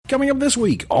Coming up this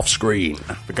week, off-screen.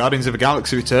 The Guardians of the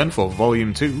Galaxy return for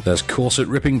Volume 2. There's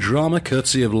corset-ripping drama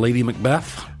courtesy of Lady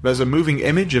Macbeth. There's a moving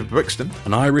image of Brixton.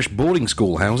 An Irish boarding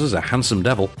school houses a handsome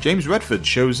devil. James Redford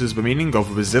shows us the meaning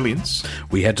of resilience.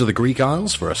 We head to the Greek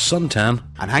Isles for a suntan.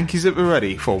 And Hanky's at the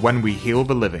ready for When We Heal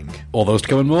the Living. All those to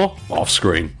come and more,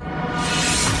 off-screen.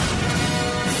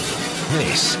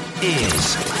 This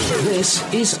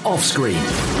is Off-Screen.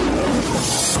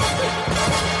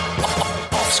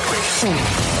 Off-Screen.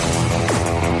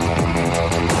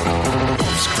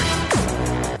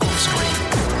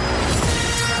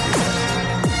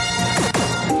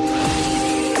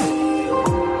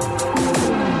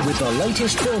 With the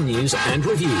latest film news and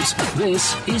reviews,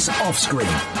 this is Off-Screen,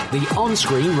 the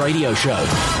on-screen radio show.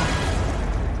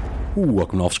 Ooh,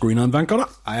 welcome to Off-Screen, I'm Van Connor.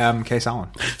 I am Case Allen.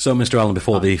 So, Mr. Allen,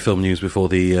 before the film news, before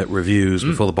the reviews,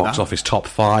 before the box office top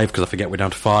 5, because I forget we're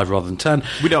down to 5 rather than 10.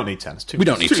 We don't need 10. It's too We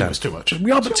don't need 10. It's too much.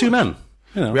 We are but 2 men.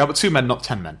 You know. We are but 2 men, not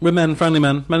 10 men. We're men, friendly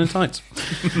men, men in tights.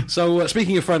 So,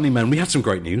 speaking of friendly men, we had some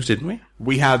great news, didn't we?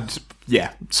 We had,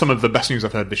 some of the best news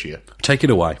I've heard this year. Take it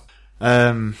away.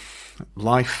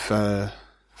 Life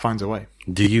finds a way.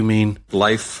 Do you mean...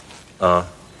 Life,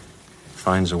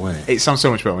 finds a way. It sounds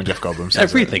so much better when Jeff Goldblum says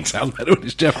Everything sounds better when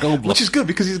it's Jeff Goldblum. Which is good,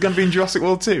 because he's going to be in Jurassic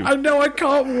World 2. I know, I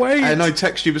can't wait. And I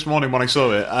texted you this morning when I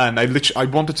saw it, and I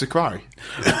wanted to cry.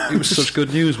 It was such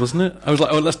good news, wasn't it? I was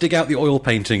like, oh, let's dig out the oil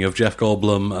painting of Jeff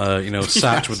Goldblum,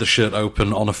 sat with the shirt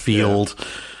open on a field.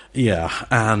 Yeah,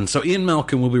 and so Ian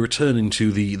Malcolm will be returning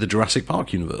to the Jurassic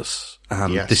Park universe.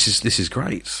 And this is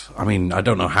great. I mean, I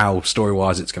don't know how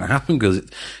story-wise it's going to happen, because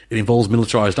it involves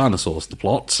militarized dinosaurs, the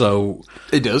plot, so...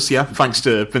 It does, yeah, thanks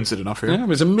to Vincent D'Onofrio. Yeah,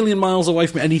 it's a million miles away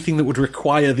from anything that would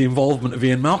require the involvement of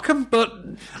Ian Malcolm, but...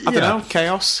 I don't know,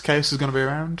 Chaos is going to be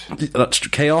around. That's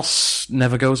Chaos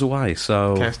never goes away,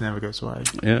 so... Chaos never goes away.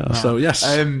 Yeah, no. So yes.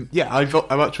 I've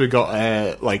actually got,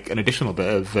 an additional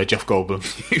bit of Jeff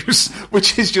Goldblum news,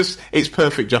 which is just, it's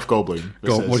perfect Jeff Goldblum.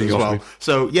 What do you got? Well.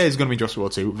 So, he's going to be in Jurassic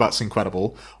World 2, that's incredible.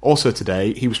 Also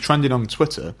today, he was trending on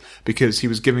Twitter because he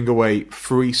was giving away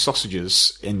free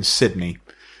sausages in Sydney.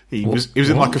 He was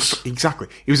in like he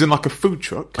was in like a food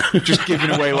truck, just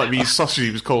giving away like these sausages.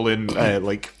 He was calling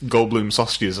like Goldblum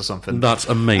sausages or something. That's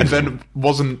amazing. And then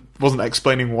wasn't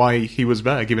explaining why he was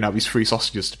there, giving out these free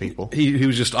sausages to people. He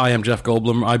was just, I am Jeff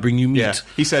Goldblum, I bring you meat. Yeah.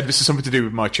 He said, this is something to do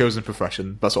with my chosen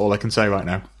profession. That's all I can say right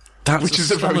now. Which is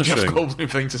a very Jeff Goldblum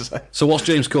thing to say. So what's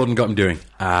James Corden got him doing?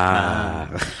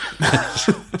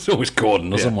 It's always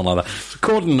Corden or someone like that. It's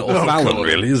Corden or Fallon,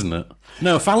 really, isn't it?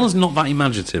 No, Fallon's not that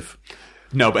imaginative.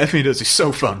 No, but everything he does is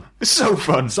so fun. It's so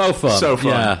fun. So fun. So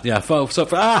fun. Yeah. So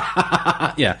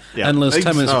fun. Yeah. Endless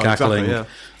 10 minutes of cackling.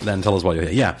 Exactly, then tell us why you're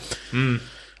here. Yeah.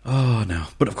 Oh, no.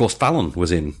 But, of course, Fallon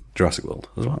was in Jurassic World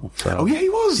as well. So. He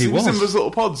was. He was in those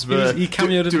little pods. He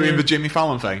cameoed doing the Jimmy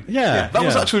Fallon thing. Yeah. That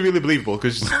was actually really believable,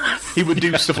 because he would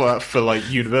do stuff like that for, like,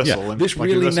 Universal. Yeah. And, this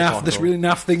really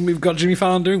naff thing we've got Jimmy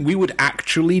Fallon doing, we would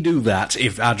actually do that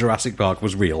if our Jurassic Park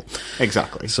was real.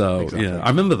 Exactly. So, yeah. I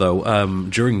remember, though,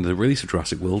 during the release of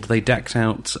Jurassic World, they decked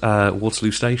out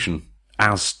Waterloo Station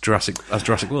as Jurassic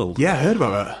World. Yeah, I heard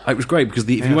about that. It was great, because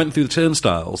if you went through the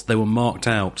turnstiles, they were marked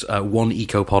out 1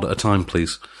 ecopod at a time,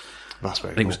 please. That's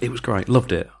very cool. It was great.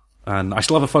 Loved it. And I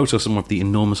still have a photo somewhere of the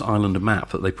enormous island map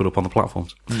that they put up on the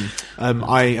platforms.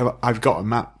 I've got a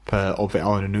map of the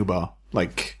island of Nubar,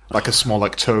 like a small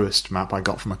tourist map I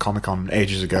got from a Comic-Con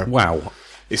ages ago. Wow.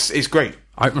 It's great.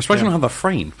 I'm surprised you don't have that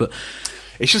framed, but...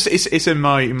 It's just it's in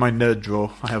my nerd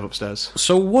drawer I have upstairs.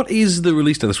 So what is the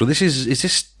release date of this? Well, is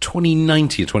this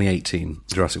 2019 or 2018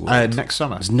 Jurassic World? Next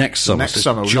summer. It's next summer.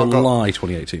 July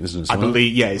 2018, isn't it? I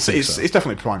believe. Yeah, it's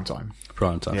definitely prime time.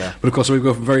 Prime time. Yeah. But of course, we've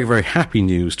got from very, very happy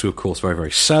news to, of course, very,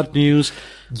 very sad news.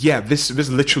 Yeah, this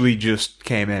literally just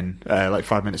came in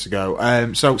 5 minutes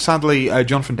ago. So sadly,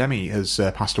 Jonathan Demme has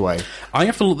passed away. I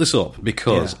have to look this up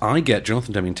because I get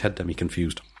Jonathan Demme and Ted Demme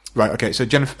confused. Right, okay, so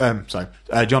Jonathan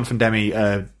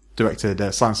Demme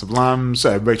directed Silence of the Lambs,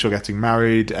 Rachel Getting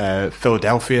Married,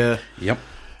 Philadelphia. Yep.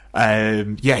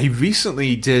 He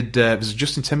recently did, there's a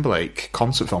Justin Timberlake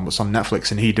concert film that's on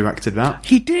Netflix, and he directed that.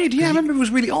 He did, yeah, I remember it was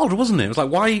really odd, wasn't it? It was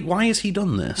like, why has he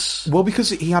done this? Well, because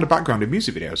he had a background in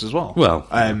music videos as well. Well.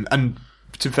 And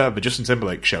to be fair, the Justin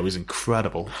Timberlake show is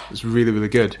incredible. It's really, really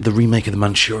good. The remake of The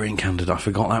Manchurian Candidate, I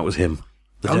forgot that was him.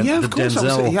 Of course,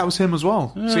 that was him as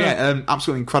well. Yeah. So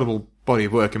absolutely incredible body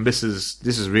of work, and this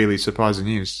is really surprising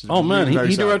news. Oh man,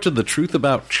 he directed The Truth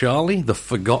About Charlie, the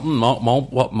forgotten Mark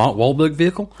Wahlberg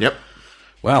vehicle. Yep.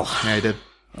 Well, yeah, he did.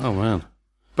 Oh man.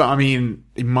 But I mean,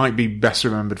 it might be best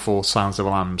remembered for Silence of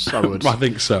the Lambs. I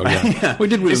think so. Yeah. We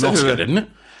did win an Oscar, didn't it?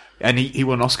 And he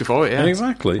won an Oscar for it, yeah.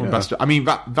 Exactly, Won yeah. Best, I mean,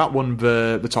 that won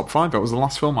the top 5. That was the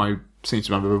last film I seem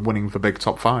to remember winning the big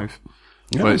top 5.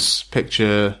 Yeah. Where it's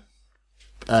picture,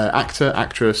 actor,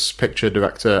 actress, picture,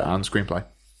 director, and screenplay.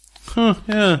 Huh,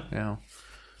 yeah. Yeah.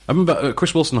 I remember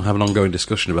Chris Wilson will have an ongoing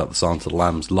discussion about The Silence of the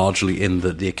Lambs, largely in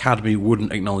that the Academy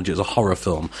wouldn't acknowledge it as a horror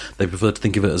film. They prefer to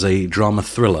think of it as a drama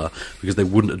thriller because they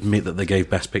wouldn't admit that they gave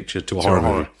Best Picture to a horror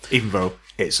movie. Even though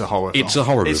it's a horror film. It's a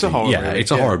horror movie. It's a horror yeah, movie.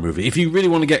 it's a horror movie. If you really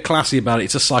want to get classy about it,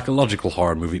 it's a psychological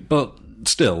horror movie. But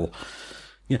still,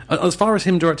 yeah. As far as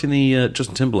him directing the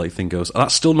Justin Timberlake thing goes,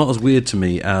 that's still not as weird to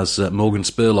me as Morgan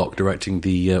Spurlock directing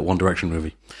the One Direction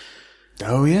movie.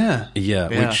 Oh, yeah. Yeah,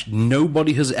 which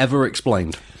nobody has ever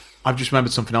explained. I've just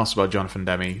remembered something else about Jonathan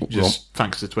Demme, just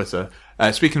thanks to Twitter.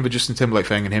 Speaking of the Justin Timberlake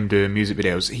thing and him doing music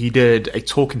videos, he did a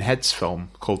Talking Heads film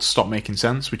called Stop Making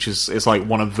Sense, which is like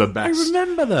one of the best. I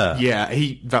remember that. Yeah,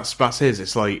 that's his.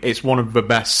 It's one of the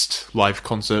best live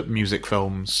concert music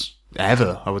films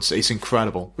ever. I would say it's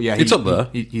incredible. But yeah, It's up there.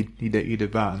 He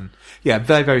did that, and yeah,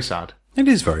 very very sad. It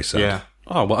is very sad. Yeah.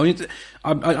 Oh, well, I mean,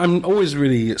 I'm always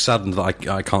really saddened that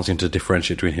I can't seem to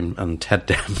differentiate between him and Ted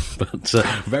Demme. But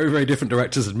very, very different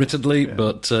directors, admittedly,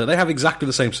 but they have exactly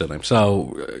the same surname.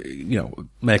 So,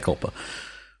 mea culpa.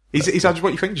 Is that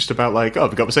what you think? Just about like,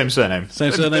 we've got the same surname.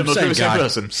 Same surname, Must be same the guy. same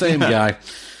person. Same guy.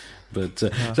 But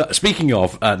so speaking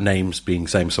of names being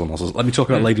same as someone else's, let me talk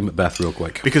about Lady Macbeth real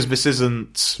quick. Because this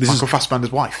isn't Michael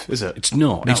Fassbender's wife, is it? It's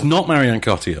not. No. It's not Marianne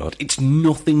Cotillard. It's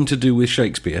nothing to do with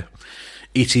Shakespeare.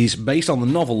 It is based on the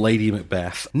novel Lady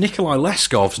Macbeth, Nikolai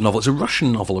Leskov's novel. It's a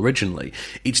Russian novel originally.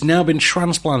 It's now been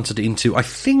transplanted into, I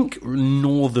think,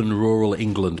 northern rural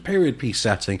England, period piece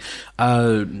setting,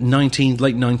 late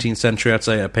 19th century, I'd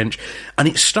say, at a pinch. And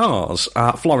it stars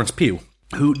Florence Pugh,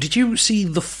 who, did you see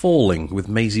The Falling with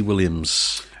Maisie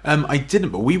Williams? I didn't,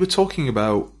 but we were talking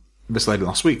about this lady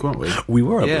last week, weren't we? We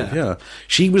were, I believe, yeah.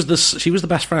 She was the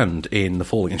best friend in The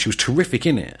Falling, and she was terrific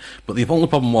in it. But the only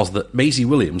problem was that Maisie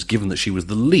Williams, given that she was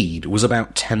the lead, was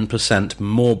about 10%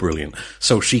 more brilliant.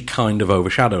 So she kind of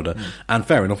overshadowed her. And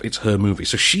fair enough, it's her movie.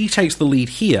 So she takes the lead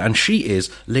here, and she is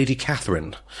Lady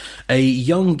Catherine, a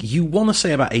young, you want to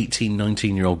say about 18,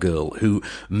 19-year-old girl who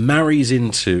marries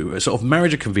into a sort of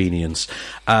marriage of convenience.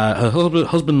 Her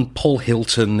husband, Paul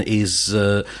Hilton, is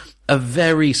a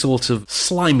very sort of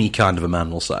slimy kind of a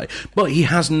man, we'll say. But he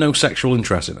has no sexual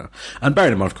interest in her. And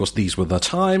bearing in mind, of course, these were the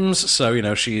times,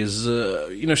 so, she is,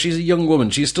 she's a young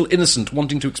woman. She is still innocent,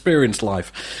 wanting to experience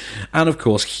life. And, of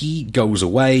course, he goes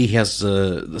away. He has,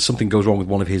 something goes wrong with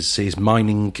one of his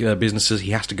mining businesses.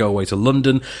 He has to go away to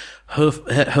London. Her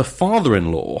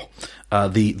father-in-law,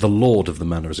 the lord of the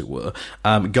manor, as it were,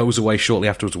 goes away shortly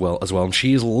afterwards as well, and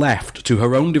she is left to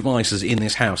her own devices in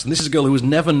this house. And this is a girl who has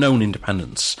never known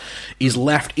independence, is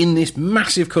left in this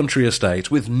massive country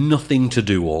estate with nothing to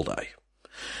do all day.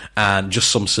 And just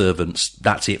some servants,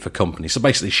 that's it for company. So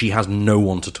basically she has no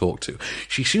one to talk to.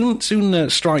 She soon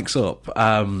strikes up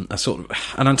a sort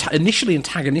of initially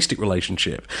antagonistic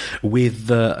relationship with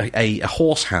a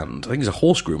horse hand, I think he's a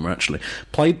horse groomer actually,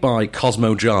 played by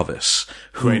Cosmo Jarvis.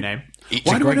 Great name.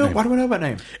 Why do I know that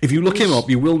name? If you look him up,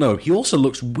 you will know. He also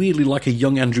looks weirdly like a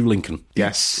young Andrew Lincoln.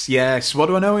 Yes. What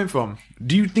do I know him from?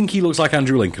 Do you think he looks like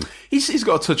Andrew Lincoln? He's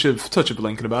got a touch of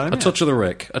Lincoln about him. A touch of the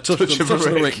Rick. A touch of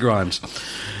the Rick Grimes.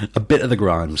 A bit of the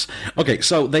Grimes. Okay,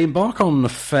 so they embark on an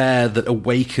affair that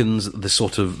awakens the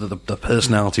sort of the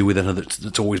personality within her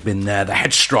that's always been there, the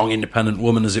headstrong, independent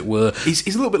woman, as it were. He's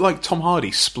a little bit like Tom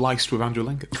Hardy spliced with Andrew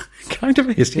Lincoln. Kind of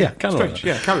is, yeah. Kind strange. of.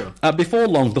 Yeah, carry on. Before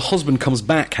long, the husband comes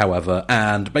back, however,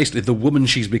 and basically the woman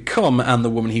she's become and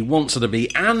the woman he wants her to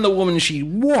be and the woman she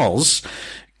was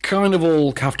kind of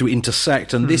all have to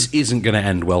intersect, and this isn't going to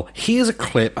end well. Here's a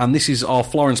clip, and this is our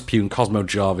Florence Pugh and Cosmo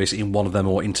Jarvis in one of their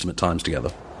more intimate times together.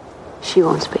 She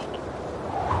won't speak.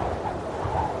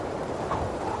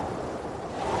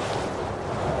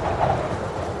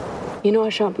 You know I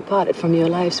shan't be parted from you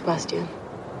alive, Sebastian.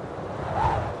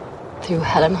 Through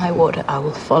hell and high water, I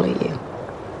will follow you.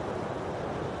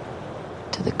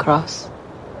 To the cross,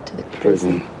 to the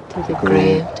prison, to the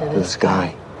grave, to the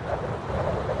sky.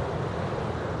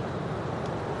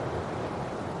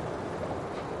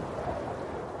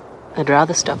 I'd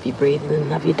rather stop you breathing than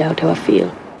have you doubt how I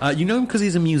feel. You know him because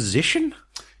he's a musician?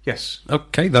 Yes.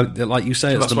 Okay, like you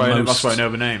say, that's why I know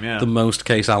the name, yeah. The most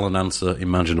Case Allen answer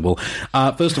imaginable.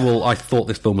 First of all, I thought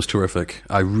this film was terrific.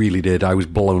 I really did. I was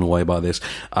blown away by this.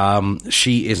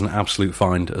 She is an absolute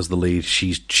find as the lead.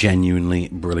 She's genuinely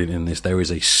brilliant in this. There is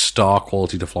a star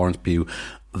quality to Florence Pugh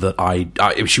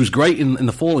that she was great in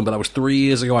The Falling, but that was 3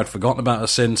 years ago. I'd forgotten about her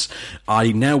since.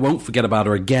 I now won't forget about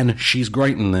her again. She's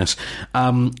great in this.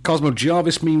 Cosmo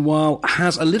Jarvis, meanwhile,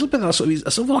 has a little bit of sort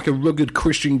of like a rugged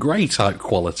Christian Grey type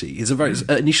quality. He's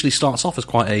initially starts off as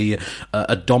quite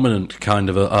a dominant kind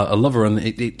of a lover, and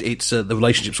it's the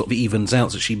relationship sort of evens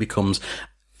out, so she becomes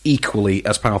equally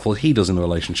as powerful as he does in the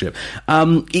relationship.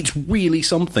 It's really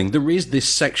something. There is this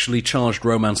sexually charged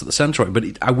romance at the centre of it, but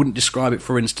I wouldn't describe it,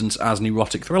 for instance, as an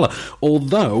erotic thriller.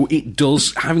 Although it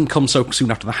does, having come so soon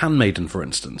after The Handmaiden, for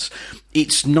instance,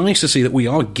 it's nice to see that we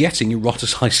are getting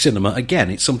eroticised cinema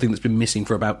again. It's something that's been missing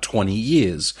for about 20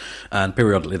 years. And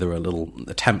periodically there are little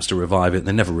attempts to revive it.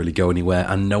 They never really go anywhere,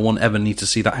 and no one ever needs to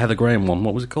see that Heather Graham one.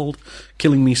 What was it called?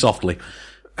 Killing Me Softly.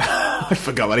 I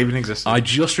forgot that even existed. I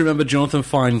just remember Jonathan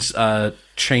Fiennes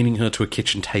chaining her to a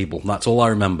kitchen table. That's all I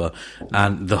remember.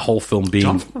 And the whole film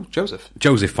being... Joseph Fiennes.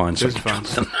 Joseph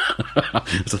Fiennes.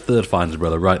 It's a third Fiennes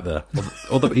brother right there.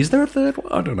 Although, is there a third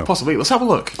one? I don't know. Possibly. Let's have a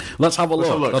look. Let's have a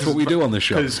look. That's what we do on this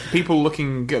show. Because people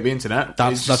looking at the internet...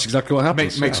 That's exactly what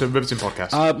happens. Makes a riveting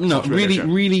podcast. No,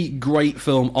 really great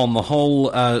film on the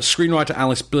whole. Screenwriter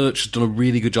Alice Birch has done a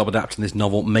really good job adapting this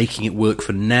novel, making it work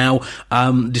for now.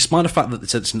 Despite the fact that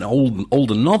it's an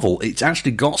older novel, it's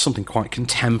actually got something quite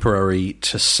contemporary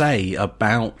to say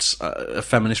about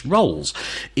feminist roles.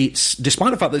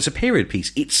 Despite the fact that it's a period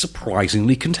piece, it's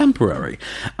surprisingly contemporary.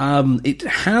 It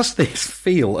has this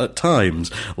feel at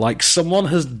times like someone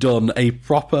has done a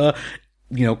proper,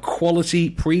 quality,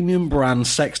 premium brand,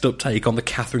 sexed up take on the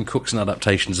Catherine Cookson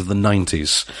adaptations of the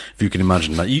 90s, if you can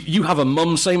imagine that. You have a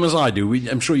mum, same as I do.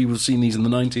 I'm sure you've seen these in the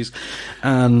 90s.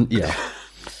 And, yeah.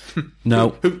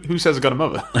 No. Who says I got a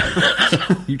mother?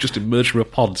 You just emerged from a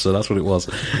pod, so that's what it was.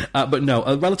 But no,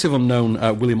 a relative unknown,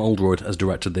 William Oldroyd, has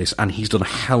directed this, and he's done a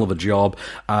hell of a job.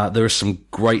 There is some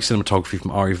great cinematography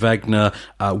from Ari Wegner,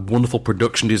 wonderful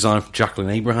production design from Jacqueline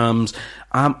Abrahams.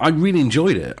 I really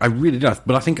enjoyed it. I really did.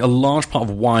 But I think a large part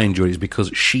of why I enjoyed it is because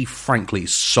she, frankly,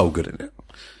 is so good in it.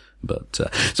 But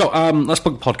so let's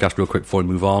plug the podcast real quick before we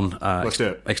move on. Let's do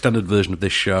it. Extended version of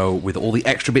this show with all the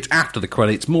extra bits after the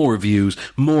credits, more reviews,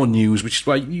 more news, which is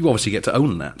why you obviously get to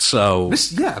own that. So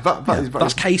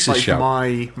that's Case's show.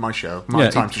 My show,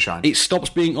 my time to shine. It stops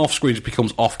being off screen; it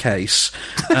becomes off case,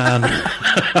 and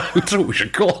that's what we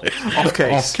should call it. Off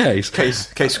case. Off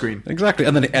case. Case screen. Exactly,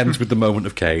 and then it ends with the moment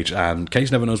of Cage, and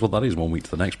Case never knows what that is 1 week to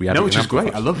the next. Which is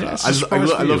great. I love that.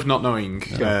 I love not knowing.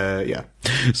 Yeah.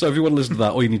 So if you want to listen to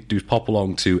that, all you need to do is pop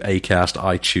along to Acast,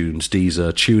 iTunes,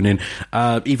 Deezer,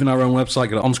 TuneIn, even our own website.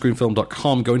 Go to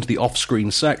onscreenfilm.com, go into the off-screen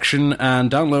section,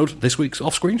 and download this week's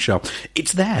off-screen show.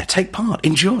 It's there. Take part.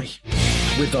 Enjoy.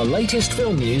 With the latest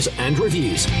film news and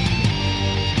reviews.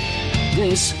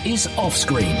 This is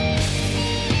Offscreen,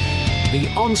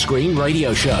 the on-screen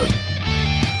radio show.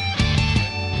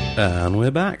 And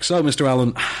we're back. So, Mr.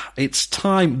 Allen, it's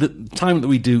time that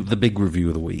we do the big review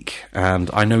of the week. And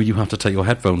I know you have to take your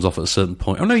headphones off at a certain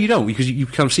point. Oh, no, you don't, because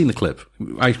you've kind of seen the clip.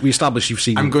 We established you've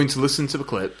seen... I'm going to listen to the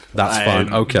clip. That's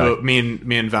fine, okay. But me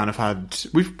and Van have had...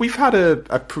 We've had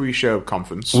a pre-show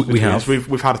conference. We have.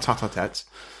 We've had a tete-a-tete.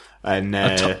 And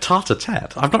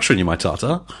tarte-a-tete? I'm not showing you my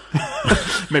tartar.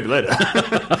 Maybe later.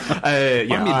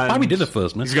 Buy me dinner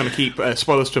first, man. He's going to keep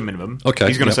spoilers to a minimum. Okay.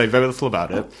 He's going to say very little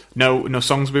about it. No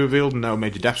songs will be revealed. No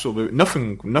major deaths will be.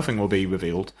 Nothing will be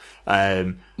revealed.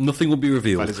 Nothing will be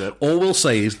revealed. That is it. All we'll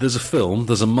say is there's a film.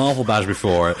 There's a Marvel badge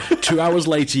before it. 2 hours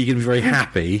later, you're going to be very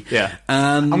happy. Yeah.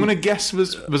 And I'm going to guess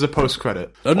there's a post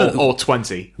credit. Or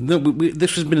 20. No,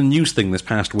 this has been a news thing this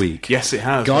past week. Yes, it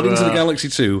has. Guardians of the Galaxy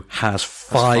 2 has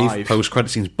five post-credit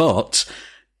scenes, but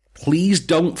please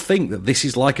don't think that this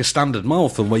is like a standard Marvel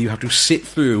film where you have to sit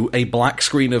through a black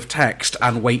screen of text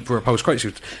and wait for a post-credit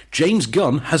sequence. James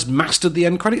Gunn has mastered the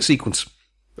end credit sequence.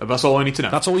 That's all I need to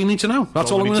know. That's all you need to know. That's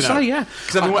all I'm going to say, yeah.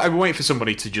 Because I've been waiting for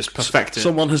somebody to just perfect it.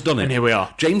 Someone has done it. And here we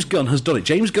are. James Gunn has done it.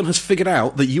 James Gunn has figured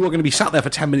out that you are going to be sat there for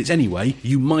 10 minutes anyway.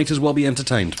 You might as well be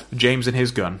entertained. James and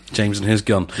his gun. James and his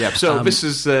gun. Yeah, so this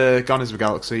is Guardians of the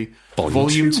Galaxy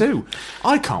Volume 2.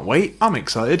 I can't wait. I'm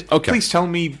excited. Okay. Please tell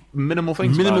me minimal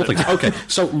things Okay,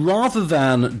 so rather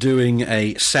than doing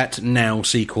a set now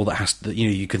sequel that has to,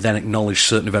 you can then acknowledge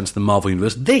certain events in the Marvel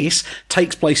Universe, this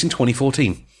takes place in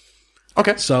 2014.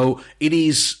 Okay. So it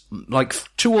is like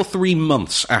 2 or 3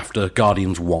 months after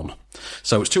Guardians 1.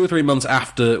 So it's 2 or 3 months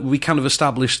after we kind of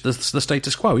established the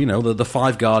status quo, the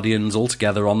 5 Guardians all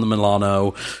together on the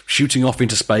Milano, shooting off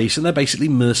into space, and they're basically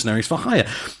mercenaries for hire.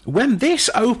 When this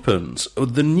opens,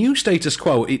 the new status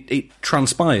quo, it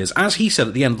transpires, as he said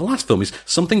at the end of the last film, is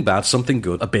something bad, something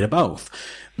good, a bit of both.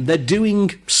 They're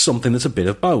doing something that's a bit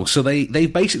of both. So they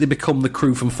basically become the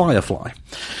crew from Firefly.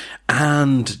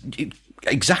 And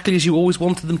exactly as you always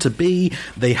wanted them to be.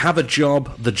 They have a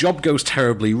job. The job goes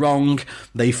terribly wrong.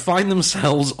 They find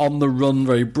themselves on the run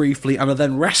very briefly and are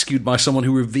then rescued by someone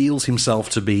who reveals himself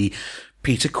to be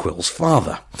Peter Quill's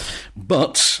father.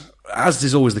 But, as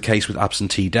is always the case with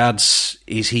absentee dads,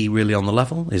 is he really on the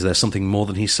level? Is there something more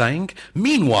than he's saying?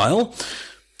 Meanwhile,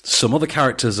 some other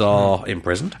characters are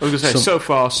imprisoned. I was going to say, so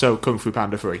far, so Kung Fu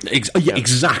Panda 3.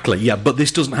 Exactly, yeah, but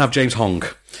this doesn't have James Hong.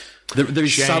 There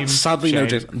is sadly no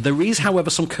James. There is, however,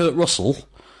 some Kurt Russell.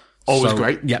 Always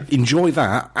great. Yeah, enjoy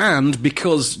that. And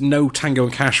because no Tango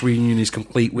and Cash reunion is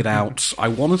complete without, I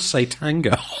want to say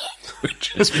Tango.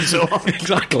 Which has been so long.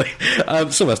 Exactly.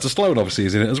 Sylvester Stallone obviously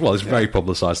is in it as well. It's very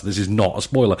publicised, so this is not a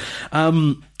spoiler.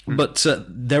 But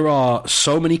there are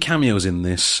so many cameos in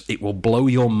this, it will blow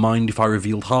your mind if I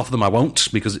revealed half of them. I won't,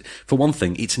 because, for one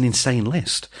thing, it's an insane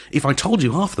list. If I told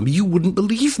you half of them, you wouldn't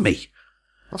believe me.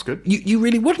 That's good. You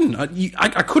really wouldn't.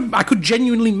 I could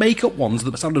genuinely make up ones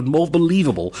that sounded more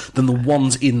believable than the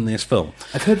ones in this film.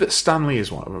 I've heard that Stanley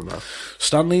is one of them, though.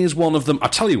 Stanley is one of them. I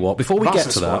tell you what, before we get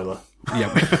to spoiler. that...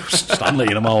 Yeah, Stanley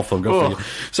in a Marvel film. Good for you.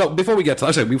 So before we get to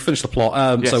that, so we've finished the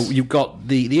plot. So you've got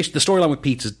the storyline with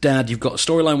Peter's dad. You've got a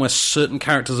storyline where certain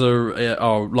characters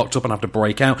are locked up and have to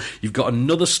break out. You've got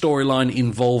another storyline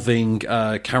involving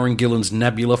Karen Gillan's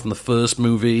Nebula from the first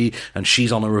movie, and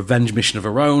she's on a revenge mission of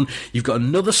her own. You've got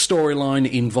another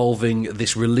storyline involving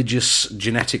this religious,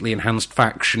 genetically enhanced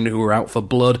faction who are out for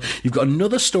blood. You've got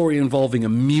another story involving a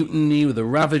mutiny with the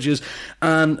Ravagers,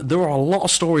 and there are a lot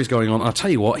of stories going on. I'll tell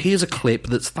you what, here's a clip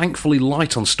that's thankfully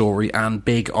light on story and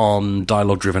big on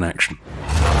dialogue-driven action.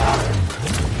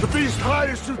 The beast's hide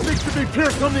is too thick to be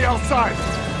pierced from the outside.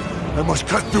 I must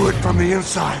cut through it from the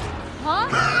inside. Huh?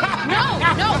 No,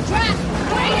 Trent!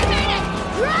 Wait a minute!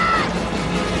 Run!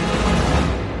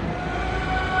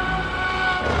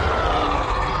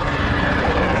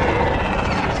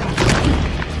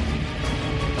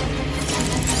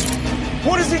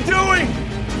 What is he doing?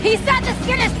 He said the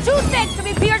skin is too thick to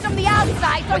be pierced from the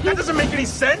outside, so That doesn't make any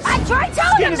sense. I tried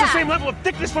telling Skin him is that! the same level of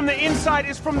thickness from the inside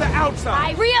as from the outside.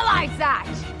 I realize that!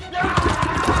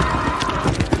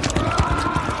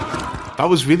 That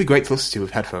was really great to listen to with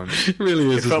headphones. It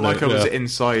really is. It felt like I was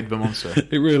inside the monster.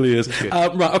 It really is.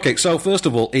 Right, okay, so first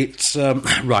of all, it's...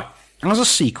 right, as a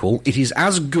sequel, it is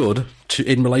as good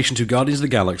in relation to Guardians of the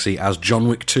Galaxy as John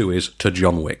Wick 2 is to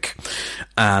John Wick.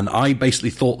 And I basically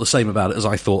thought the same about it as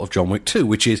I thought of John Wick 2,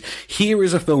 which is, here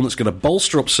is a film that's going to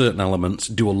bolster up certain elements,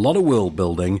 do a lot of world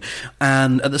building,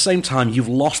 and at the same time, you've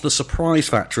lost the surprise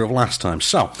factor of last time.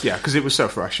 So... Yeah, because it was so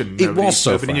fresh, and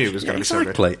nobody knew it was going to be so good.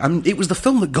 Exactly, and it was the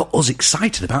film that got us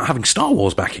excited about having Star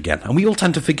Wars back again, and we all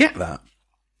tend to forget that.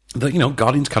 That,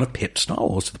 Guardians kind of pipped Star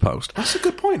Wars to the post. That's a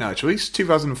good point, actually. It's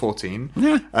 2014.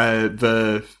 Yeah.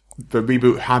 The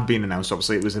reboot had been announced,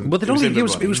 obviously. It was in... But it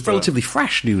was relatively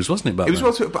fresh news, wasn't it, back It was then?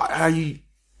 relatively...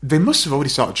 But they must have already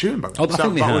started shooting back then. I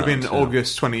think they had. That would have been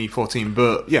August 2014,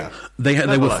 but yeah.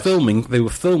 They were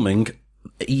filming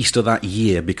Easter that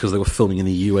year because they were filming in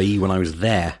the UAE when I was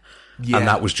there. Yeah. And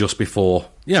that was just before...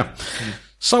 Yeah.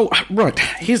 So, right,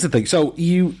 here's the thing. So,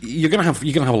 you're gonna have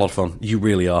a lot of fun. You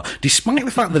really are. Despite the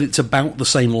fact that it's about the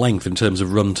same length in terms of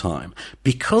runtime,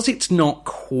 because it's not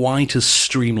quite as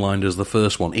streamlined as the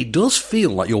first one, it does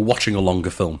feel like you're watching a longer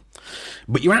film.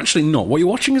 But you're actually not. What you're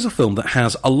watching is a film that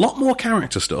has a lot more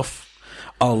character stuff,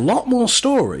 a lot more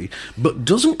story, but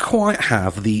doesn't quite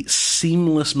have the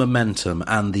seamless momentum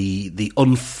and the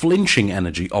unflinching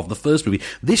energy of the first movie.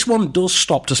 This one does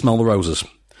stop to smell the roses.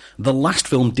 The last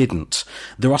film didn't.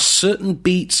 There are certain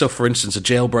beats, so for instance, a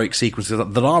jailbreak sequence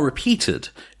that are repeated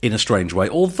in a strange way,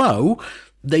 although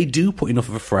they do put enough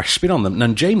of a fresh spin on them. Now,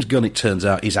 James Gunn, it turns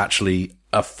out, is actually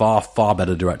a far, far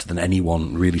better director than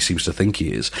anyone really seems to think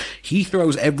he is. He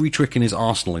throws every trick in his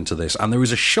arsenal into this, and there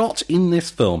is a shot in this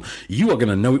film, you are going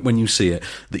to know it when you see it,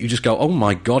 that you just go, oh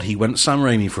my god, he went Sam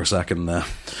Raimi for a second there.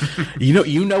 you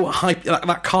know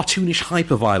that cartoonish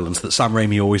hyper-violence that Sam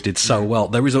Raimi always did so well.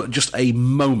 There is just a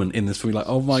moment in this film, like,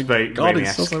 oh my god,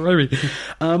 it's so Sam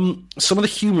Raimi. Some of the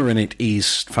humour in it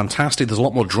is fantastic. There's a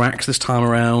lot more Drax this time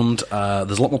around.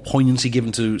 There's a lot more poignancy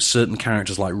given to certain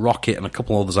characters like Rocket and a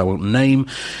couple others I won't name.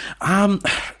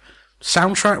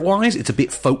 Soundtrack-wise, it's a bit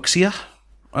folksier,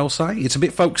 I'll say. It's a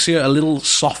bit folksier, a little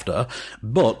softer,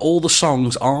 but all the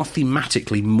songs are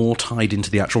thematically more tied into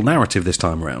the actual narrative this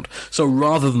time around. So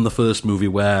rather than the first movie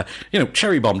where,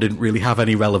 Cherry Bomb didn't really have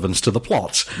any relevance to the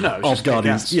plot of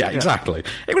Guardians. Yeah, exactly.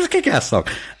 It was a kick-ass song.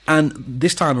 And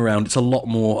this time around, it's a lot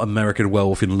more American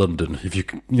Werewolf in London, if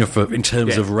in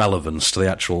terms of relevance to the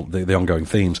actual, the ongoing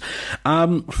themes.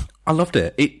 I loved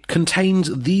it. It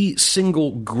contains the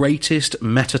single greatest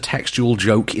meta-textual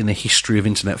joke in the history of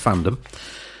internet fandom.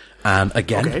 And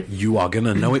again, you are going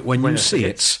to know it when you see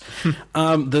it.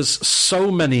 There's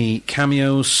so many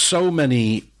cameos, so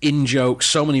many in-jokes,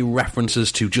 so many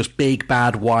references to just big,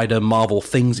 bad, wider Marvel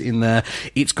things in there.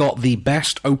 It's got the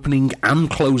best opening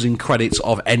and closing credits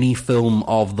of any film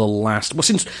of the last... Well,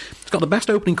 it's got the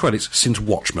best opening credits since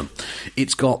Watchmen.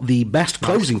 It's got the best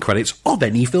closing credits of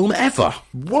any film ever.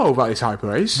 Whoa, that is high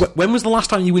praise. When was the last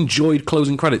time you enjoyed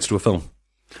closing credits to a film?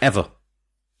 Ever?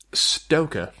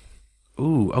 Stoker.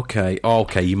 Ooh, okay. Oh,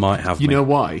 okay, you might have. You know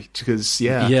why? Because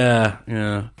yeah.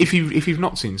 If you've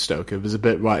not seen Stoker, there's a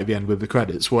bit right at the end with the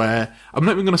credits where I'm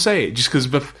not even going to say it, just because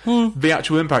the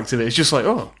actual impact of it is just like,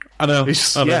 oh, I know.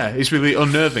 It's really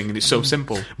unnerving and it's so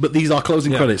simple. But these are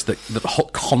closing credits that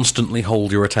constantly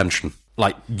hold your attention.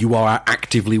 Like, you are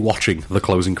actively watching the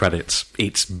closing credits.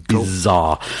 It's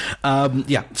bizarre.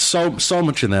 So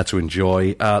much in there to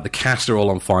enjoy. The cast are all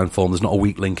on fine form. There's not a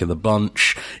weak link in the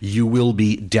bunch. You will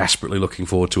be desperately looking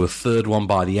forward to a third one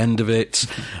by the end of it.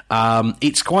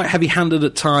 It's quite heavy-handed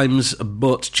at times,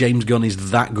 but James Gunn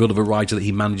is that good of a writer that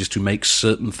he manages to make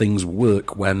certain things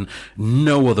work when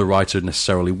no other writer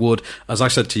necessarily would. As I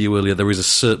said to you earlier, there is a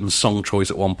certain song choice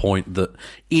at one point that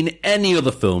in any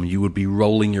other film you would be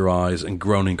rolling your eyes and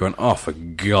groaning, going, oh, for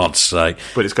God's sake.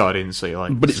 But it's Guardians, so you're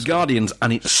like... But it's Guardians,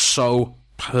 and it so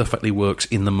perfectly works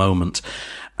in the moment.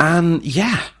 And,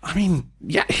 it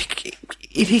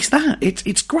is that.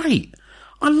 It's great.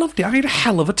 I loved it. I had a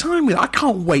hell of a time with it. I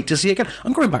can't wait to see it again.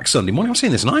 I'm going back Sunday morning. I'm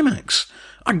seeing this in IMAX.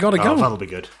 I gotta go. That'll be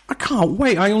good. I can't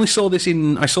wait. I saw this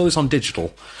on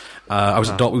digital. I was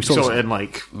at Dolby. We saw it in,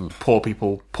 like, poor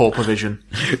provision.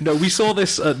 No, we saw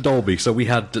this at Dolby. So we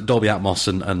had Dolby Atmos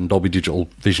and Dolby Digital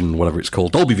Vision, whatever it's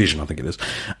called. Dolby Vision, I think it is.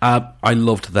 I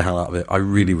loved the hell out of it. I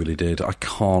really, really did. I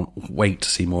can't wait to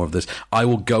see more of this. I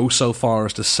will go so far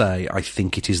as to say I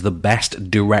think it is the best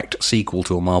direct sequel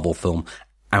to a Marvel film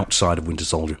outside of Winter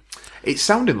Soldier. It's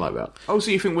sounding like that. Oh,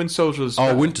 so you think Winter Soldier was...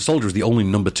 Winter Soldier is the only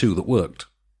number 2 that worked.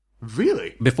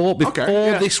 Really? Before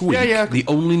this week, the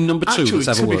only number 2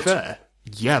 that's ever worked. Fair,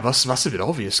 that's a bit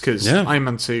obvious, because Iron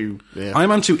Man 2... Yeah. Iron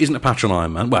Man 2 isn't a patch on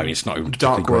Iron Man. Well, it's not.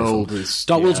 Dark World is...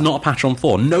 Dark World's not a patch on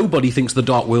Thor. Nobody thinks The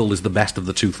Dark World is the best of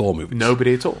the 2 Thor movies.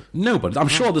 Nobody at all. Nobody. I'm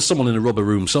sure there's someone in a rubber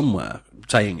room somewhere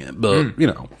saying it, but, you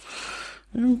know...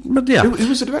 But yeah. Who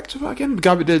was the director of that again? The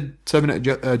guy that did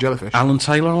Terminator Jellyfish. Alan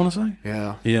Taylor, I want to say.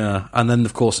 Yeah. Yeah. And then,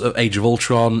 of course, Age of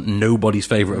Ultron, nobody's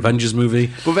favourite Avengers movie.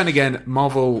 But then again,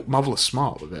 Marvel are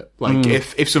smart with it. Like,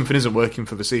 if something isn't working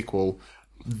for the sequel,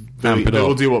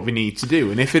 they'll do what we need to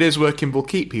do. And if it is working, we'll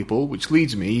keep people, which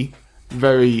leads me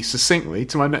very succinctly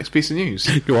to my next piece of news.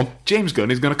 Go on. James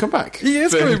Gunn is going to come back. He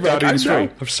is coming back.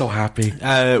 I'm so happy.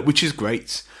 Which is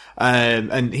great.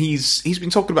 And he's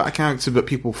been talking about a character that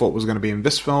people thought was going to be in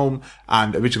this film,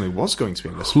 and originally was going to be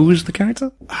in this film. Who is the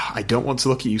character? I don't want to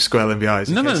look at you square in the eyes.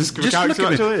 No, just look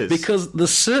at me. Because there's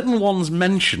certain ones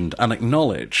mentioned and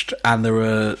acknowledged, and there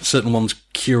are certain ones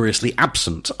curiously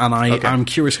absent, and I'm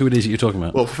curious who it is that you're talking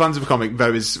about. Well, for fans of the comic,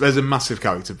 there's a massive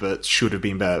character that should have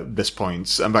been there at this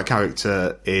point, and that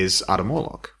character is Adam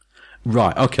Warlock.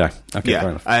 Right, okay, fair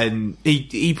enough. And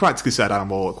he practically said Adam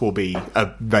Warlock will be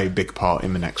a very big part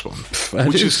in the next one,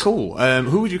 which is cool.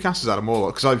 Who would you cast as Adam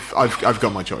Warlock? Because I've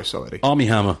got my choice already. Armie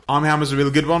Hammer. Armie Hammer's a really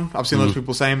good one. I've seen loads of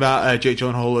people saying that. Jake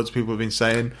Gyllenhaal, loads of people have been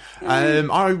saying.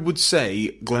 I would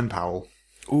say Glenn Powell.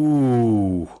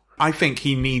 Ooh, I think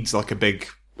he needs like a big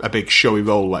showy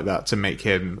role like that to make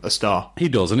him a star. He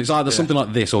does, and it's either something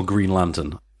like this or Green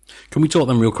Lantern. Can we talk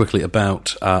then real quickly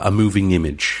about A Moving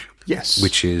Image? Yes.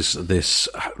 Which is this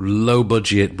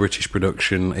low-budget British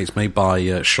production. It's made by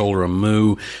Shola and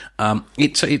Moo.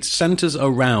 It centres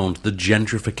around the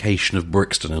gentrification of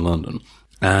Brixton in London.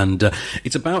 And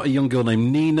it's about a young girl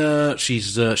named Nina.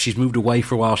 She's moved away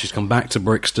for a while. She's come back to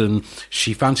Brixton.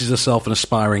 She fancies herself an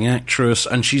aspiring actress,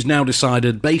 and she's now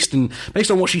decided, based on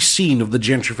what she's seen of the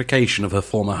gentrification of her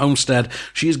former homestead,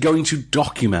 she is going to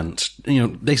document,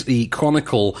 basically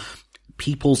chronicle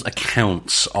people's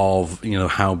accounts of,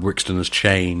 how Brixton has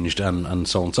changed and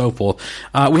so on and so forth.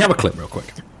 We have a clip real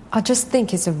quick. I just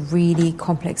think it's a really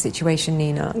complex situation,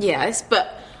 Nina. Yes,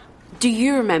 but do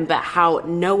you remember how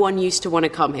no one used to want to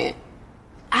come here?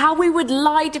 How we would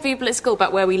lie to people at school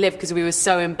about where we live because we were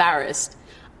so embarrassed.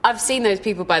 I've seen those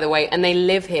people, by the way, and they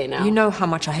live here now. You know how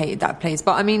much I hated that place,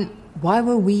 but I mean, why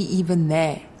were we even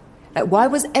there? Like, why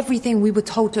was everything we were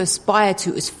told to aspire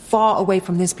to as far away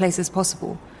from this place as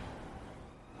possible?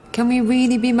 Can we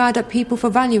really be mad at people for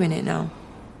valuing it now?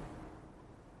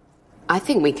 I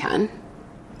think we can.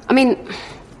 I mean,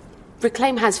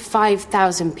 Reclaim has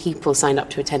 5,000 people signed up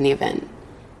to attend the event.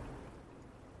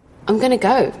 I'm going to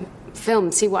go,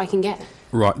 film, see what I can get.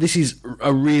 Right, this is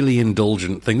a really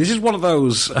indulgent thing. This is one of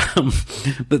those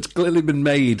that's clearly been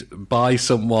made by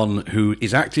someone who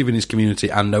is active in his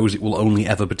community and knows it will only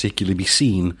ever particularly be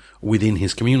seen within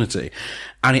his community.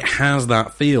 And it has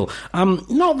that feel.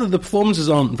 Not that the performances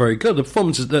aren't very good. The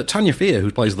performances that Tanya Fia, who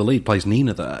plays the lead, plays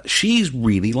Nina there, she's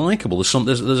really likeable. There's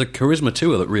a charisma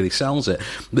to her that really sells it.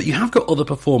 But you have got other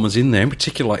performers in there, in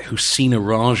particular like Husina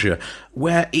Raja,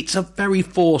 where it's a very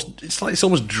forced, it's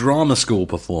almost drama school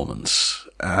performance.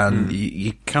 And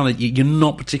you're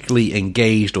not particularly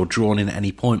engaged or drawn in at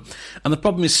any point. And the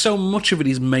problem is so much of it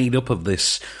is made up of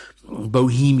this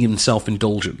bohemian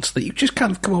self-indulgence that you just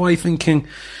kind of come away thinking,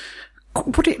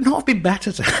 would it not have been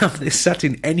better to have this set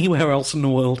in anywhere else in the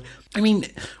world? I mean,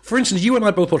 for instance, you and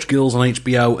I both watch Girls on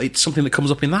HBO. It's something that comes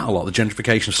up in that a lot, the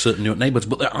gentrification of certain New York neighbourhoods.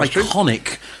 But they're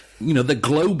iconic, they're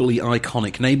globally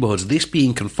iconic neighbourhoods. This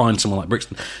being confined somewhere like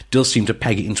Brixton does seem to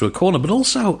peg it into a corner. But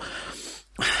also,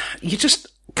 you just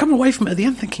come away from it at the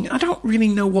end thinking, I don't really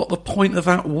know what the point of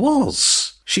that was.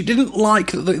 She didn't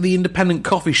like that the independent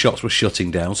coffee shops were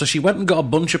shutting down, so she went and got a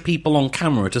bunch of people on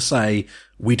camera to say,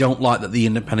 we don't like that the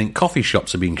independent coffee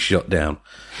shops are being shut down.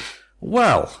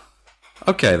 Well,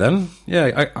 okay then.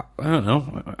 Yeah, I don't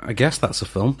know. I guess that's a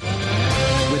film.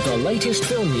 With the latest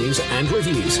film news and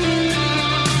reviews,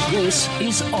 this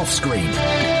is Offscreen.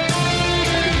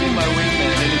 My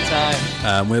wingman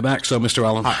anytime. We're back, so Mr.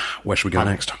 Allen, where should we go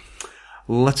next?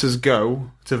 Let us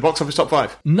go to the box office top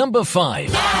 5. Number 5.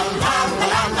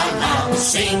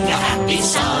 Sing a happy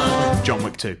song. John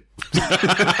Wick 2.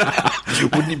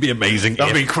 Wouldn't it be amazing?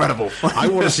 That'd be incredible. I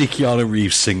want to see Keanu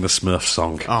Reeves sing the Smurf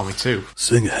song. Oh, me too.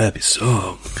 Sing a happy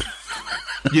song.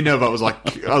 That was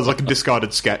like a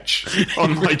discarded sketch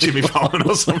on like Jimmy Fallon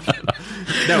or something.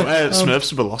 No,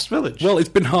 Smurfs of the Lost Village. Well, it's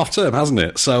been half term, hasn't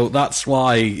it? So that's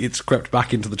why it's crept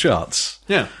back into the charts.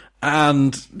 Yeah.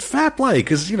 And fair play,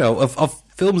 because, of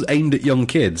films aimed at young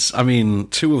kids, I mean,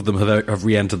 2 of them have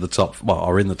re-entered the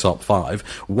are in the top 5.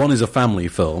 One is a family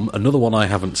film, another one I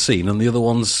haven't seen, and the other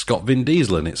one's got Vin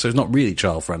Diesel in it, so it's not really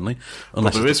child-friendly.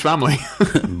 But there is family.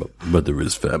 but there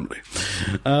is family.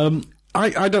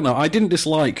 I don't know. I didn't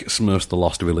dislike Smurfs The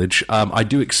Lost Village. I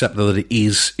do accept that it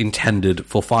is intended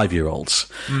for 5-year-olds.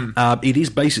 It is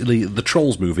basically the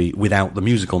Trolls movie without the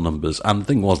musical numbers. And the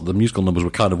thing was, the musical numbers were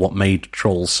kind of what made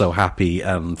Trolls so happy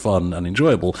and fun and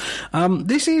enjoyable.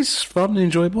 This is fun and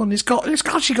enjoyable, and it's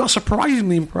actually got a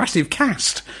surprisingly impressive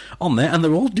cast on there, and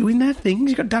they're all doing their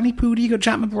things. You got Danny Pudi, you got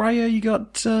Jack McBrayer, you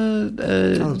got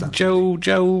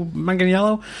Joe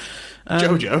Manganiello.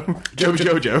 Jojo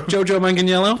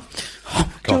Manganiello.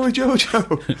 Oh, God.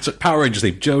 Jojo. It's a Power Rangers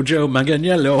theme. Jojo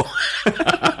Manganiello.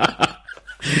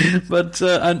 But,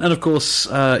 and of course,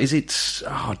 is it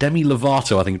Demi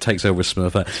Lovato, I think, takes over as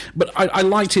Smurf. But I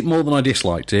liked it more than I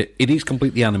disliked it. It is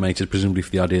completely animated, presumably for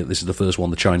the idea that this is the first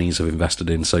one the Chinese have invested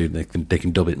in, so they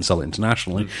can dub it and sell it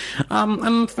internationally.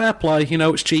 And fair play,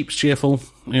 it's cheap, it's cheerful.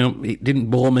 It didn't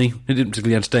bore me. It didn't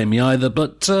particularly entertain me either,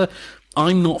 but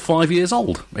I'm not 5 years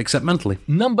old, except mentally.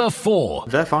 Number 4.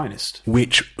 Their Finest.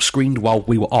 Which screened while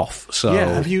we were off, so...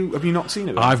 Yeah, have you not seen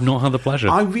it? I've not had the pleasure.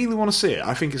 I really want to see it.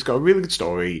 I think it's got a really good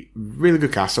story, really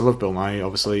good cast. I love Bill Nye,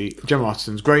 obviously. Gemma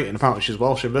Arterton's great, and apparently she's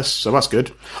Welsh in this, so that's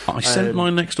good. I sent my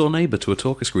next-door neighbour to a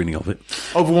talker screening of it.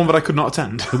 Oh, the one that I could not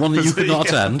attend? The one that you could not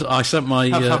attend? I sent my...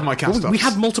 have my cast we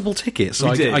had multiple tickets, so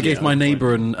I gave my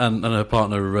neighbour and her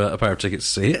partner a pair of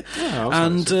tickets to see it. Yeah,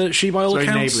 and she, by all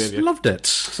accounts, loved it.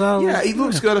 So, yeah, it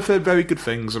looks good. I've heard very good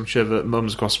things. I'm sure that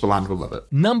mums across the land will love it.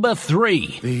 Number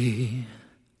 3. Be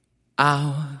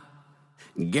our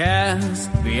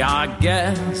guest,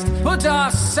 put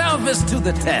our service to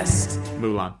the test.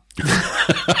 Mulan.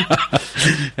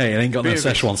 Hey, it ain't got no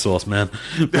Szechuan sauce, man.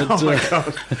 But, oh my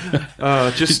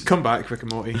God. Just come back, Rick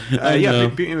and Morty.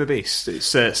 Beauty and the Beast. It's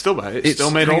still there. It's still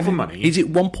made all the money. Is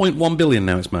it 1.1 billion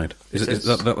now it's made? Is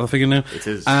that the figure now? It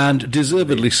is. And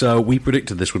deservedly so. We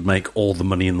predicted this would make all the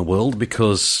money in the world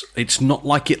because it's not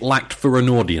like it lacked for an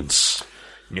audience.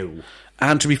 No.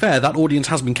 And to be fair, that audience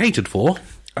has been catered for.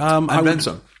 And then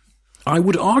some. I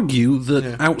would argue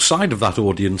that outside of that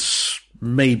audience,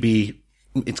 maybe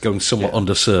it's going somewhat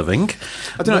underserving.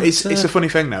 I don't know, it's a funny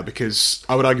thing now, because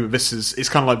I would argue that it's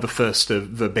kind of like the first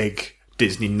of the big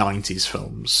Disney 90s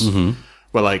films,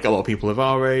 where like a lot of people of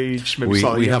our age, maybe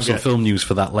we have some film news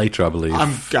for that later, I believe.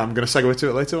 I'm going to segue to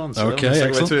it later on. Okay,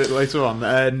 excellent.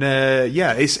 And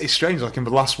it's strange, like in the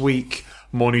last week,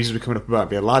 more news has been coming up about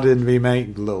the Aladdin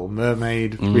remake, the Little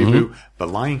Mermaid reboot, the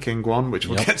Lion King one, which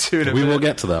we'll get to in a minute. We will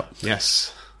get to that.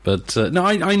 Yes. But no,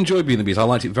 I enjoyed Beauty and the Beast. I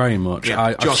liked it very much.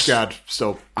 Yeah. Josh Gad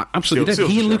still absolutely did.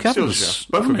 He and Luke Evans,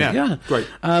 both of them, yeah, great.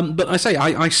 But I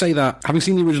say that having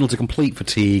seen the original to complete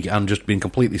fatigue and just been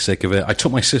completely sick of it, I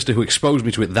took my sister, who exposed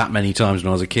me to it that many times when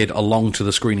I was a kid, along to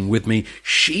the screening with me.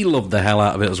 She loved the hell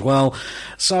out of it as well.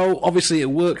 So obviously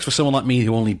it works for someone like me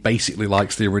who only basically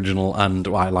likes the original, and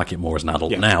I like it more as an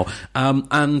adult now.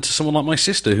 And someone like my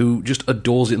sister who just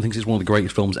adores it and thinks it's one of the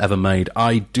greatest films ever made.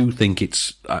 I do think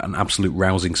it's an absolute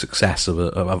rousing success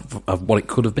of what it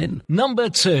could have been. Number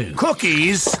 2.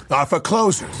 Cookies are for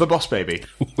closers. The Boss Baby.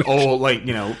 Or,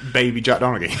 Baby Jack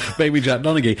Donaghy. Baby Jack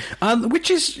Donaghy. Which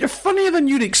is funnier than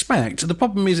you'd expect. The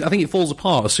problem is, I think it falls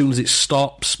apart as soon as it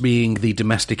stops being the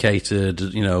domesticated,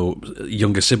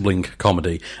 younger sibling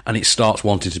comedy, and it starts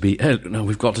wanting to be, hey, no,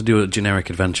 we've got to do a generic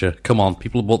adventure. Come on,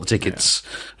 people have bought the tickets.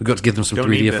 Yeah. We've got to give them some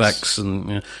 3D effects. And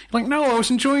you're like, no, I was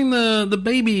enjoying the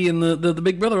baby and the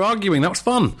big brother arguing. That was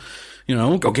fun.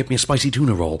 Go get me a spicy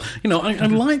tuna roll. I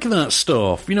like that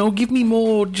stuff. Give me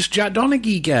more just Jack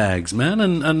Donaghy gags, man.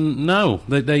 And no,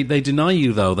 they deny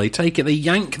you, though. They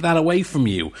yank that away from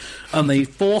you, and they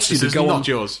force you to go on. Not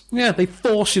yours. Yeah, they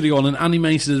force you to go on an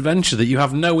animated adventure that you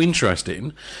have no interest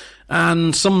in,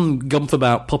 and some gumph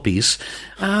about puppies,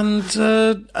 and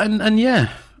yeah.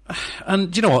 And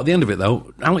do you know what? At the end of it,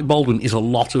 though, Alec Baldwin is a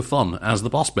lot of fun as the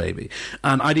Boss Baby.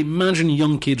 And I'd imagine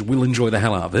young kids will enjoy the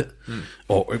hell out of it.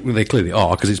 Or they clearly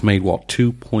are, because it's made,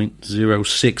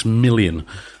 2.06 million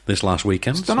this last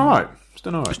weekend. It's done all right.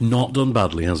 It's not done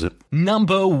badly, has it?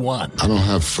 Number 1. I don't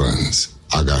have friends.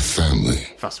 I got family.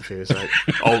 Fast and Furious 8.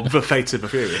 Oh, the Fate of the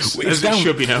Furious. As it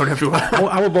should be known everywhere.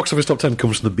 Our box office top 10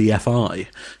 comes from the BFI.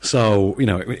 So,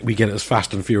 we get it as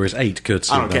Fast and Furious 8,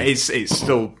 courtesy. I don't care. It's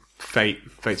still... Fate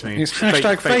to me. It's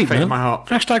 #Fate, man. In my heart.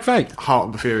 #Fate. Heart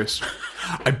of the Furious.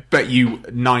 I bet you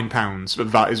 £9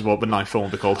 that that is what the ninth film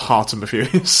will be called, Heart and the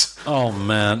Furious. Oh,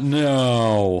 man,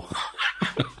 no.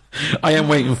 I am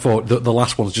waiting for the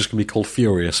last one's just going to be called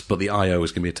Furious, but the IO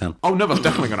is going to be a 10. Oh, no, that's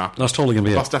definitely going to happen. That's totally going to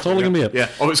be it. That's totally going to be it. Yeah.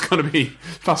 Oh, it's going to be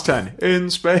Fast 10 in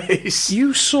space.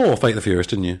 You saw Fate the Furious,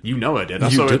 didn't you? You know I did. I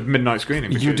saw it at midnight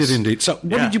screening. You did indeed. So,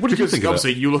 what did you think of it?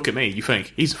 Obviously, you look at me, you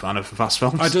think, he's a fan of fast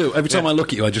films. I do. Every time I look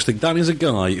at you, I just think, that is a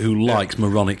guy who likes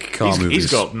moronic car movies.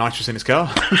 He's got nitrous in his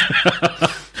car.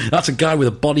 That's a guy with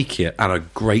a body kit and a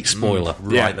great spoiler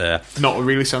right there. Not a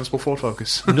really sensible Ford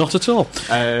Focus. Not at all.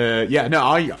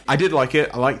 I did like it.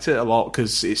 I liked it a lot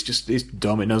because it's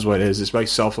dumb. It knows what it is. It's very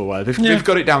self-aware. They've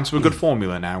got it down to a good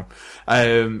formula now.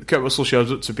 Kurt Russell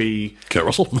shows up to be... Kurt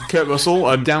Russell.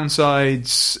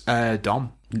 Downside's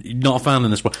Dom. Not a fan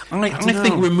in this one. I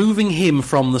think removing him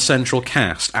from the central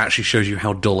cast actually shows you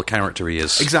how dull a character he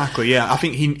is. Exactly, yeah. I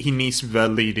think he needs to be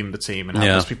leading the team and have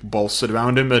those people bolstered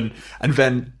around him, and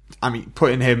then,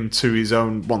 putting him to his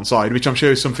own one side, which I'm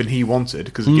sure is something he wanted,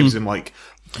 because it gives him,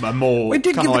 a more... It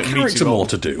did give the character more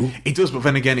to do. It does, but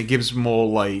then again, it gives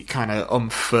more, kind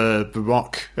of for The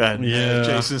Rock and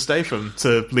Jason Statham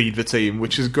to lead the team,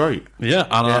 which is great. Yeah,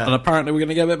 and apparently we're going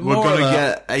to get a bit more We're going to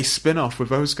get a spin-off with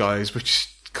those guys, which...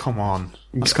 Come on.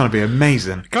 That's going to be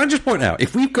amazing. Can I just point out,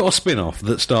 if we've got a spin-off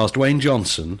that stars Dwayne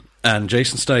Johnson and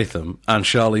Jason Statham and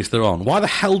Charlize Theron, why the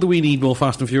hell do we need more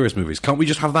Fast and Furious movies? Can't we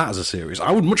just have that as a series?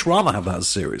 I would much rather have that as a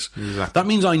series. Exactly. That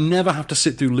means I never have to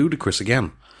sit through Ludacris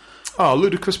again. Oh,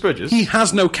 Ludacris Bridges? He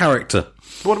has no character.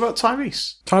 What about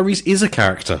Tyrese? Tyrese is a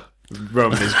character.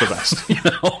 Roman is the best.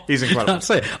 He's incredible. That's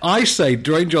it. I say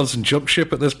Dwayne Johnson jumps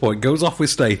ship at this point, goes off with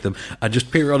Statham, and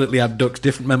just periodically abducts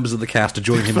different members of the cast to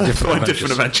join him in different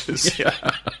adventures. Yeah.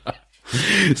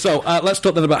 So let's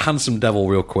talk then about Handsome Devil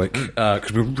real quick,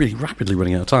 because we're really rapidly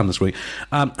running out of time this week.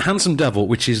 Handsome Devil,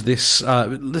 which is this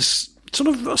sort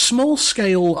of a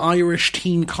small-scale Irish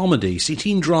teen comedy,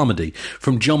 teen dramedy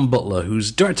from John Butler,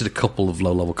 who's directed a couple of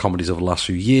low-level comedies over the last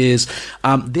few years.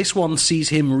 This one sees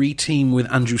him re-team with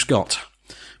Andrew Scott,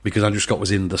 because Andrew Scott was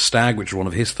in The Stag, which is one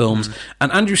of his films,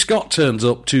 and Andrew Scott turns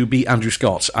up to be Andrew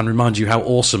Scott and reminds you how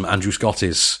awesome Andrew Scott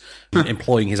is,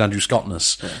 employing his Andrew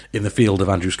Scottness in the field of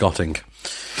Andrew Scotting.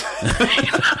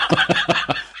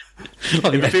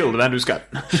 In the field of Andrew Scott.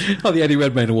 Like the Eddie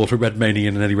Redmayne Award for Redmayne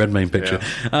in an Eddie Redmayne picture.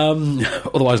 Yeah.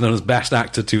 Otherwise known as Best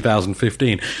Actor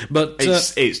 2015. But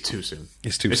it's too soon.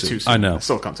 It's too soon. I know. I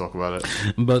still can't talk about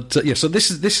it. But so this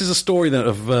is a story then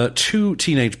of two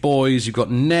teenage boys. You've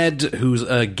got Ned, who's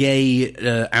a gay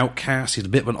outcast. He's a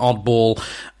bit of an oddball,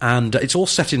 and it's all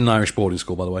set in an Irish boarding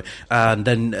school, by the way. And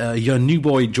then your new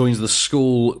boy joins the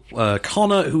school,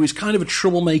 Connor, who is kind of a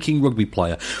troublemaking rugby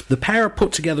player. The pair are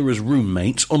put together as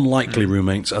roommates, unlikely unlikely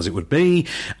roommates as it would be,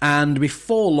 and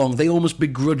before long they almost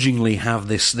begrudgingly have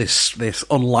this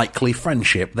unlikely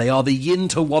friendship. They are the yin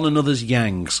to one another's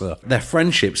yang, sir. Their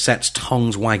friendship sets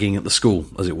tongues wagging at the school,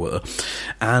 as it were,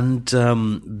 and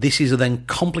this is then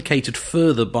complicated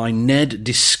further by Ned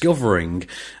discovering,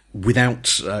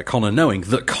 without Connor knowing,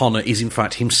 that Connor is in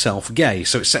fact himself gay.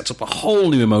 So it sets up a whole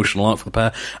new emotional arc for the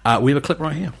pair. We have a clip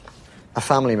right here. A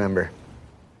family member.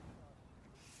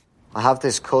 I have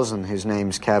this cousin whose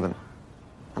name's Kevin,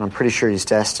 and I'm pretty sure he's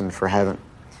destined for heaven.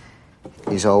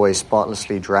 He's always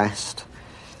spotlessly dressed,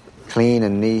 clean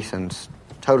and neat and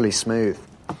totally smooth.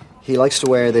 He likes to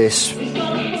wear this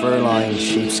fur-lined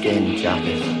sheepskin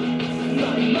jacket.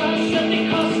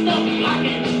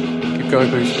 Keep going,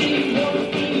 please.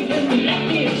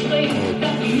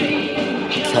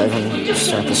 Kevin,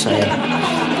 just aren't the same.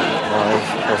 My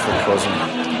perfect cousin.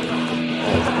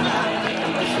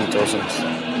 He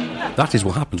doesn't. That is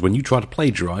what happens when you try to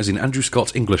plagiarise in Andrew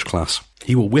Scott's English class.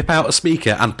 He will whip out a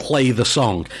speaker and play the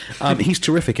song. He's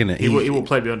terrific in it. He will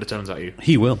play the undertones at you.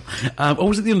 He will. Or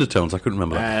was it the undertones? I couldn't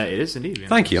remember. It is indeed. Yeah.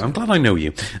 Thank you. I'm glad I know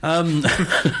you.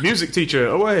 Music teacher,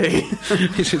 away.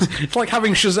 It's like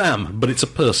having Shazam, but it's a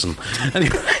person.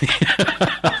 Anyway.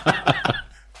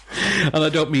 And I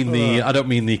don't mean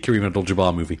the Kareem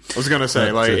Abdul-Jabbar movie. I was going to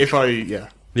say,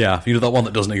 Yeah, you know, that one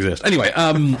that doesn't exist. Anyway,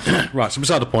 right, so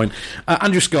beside the point,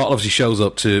 Andrew Scott obviously shows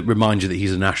up to remind you that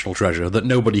he's a national treasure, that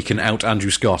nobody can out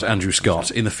Andrew Scott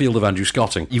in the field of Andrew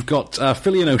Scotting. You've got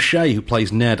Fillion O'Shea, who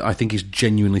plays Ned. I think is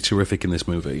genuinely terrific in this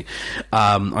movie.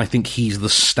 I think he's the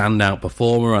standout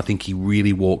performer. I think he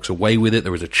really walks away with it.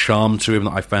 There is a charm to him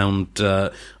that I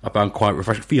found quite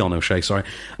refreshing. Fionn O'Shea, sorry.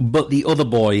 But the other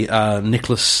boy,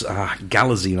 Nicholas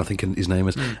Galazine, I think his name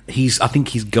is, I think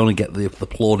he's going to get the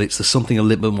plaudits. There's something a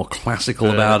little bit more classical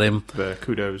about him. The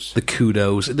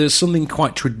kudos. There's something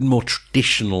quite more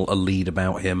traditional a lead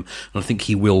about him, and I think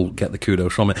he will get the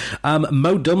kudos from it.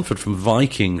 Mo Dunford from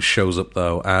Vikings shows up,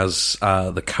 though, as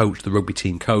the coach, the rugby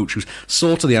team coach, who's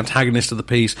sort of the antagonist of the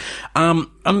piece.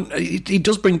 And he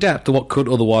does bring depth to what could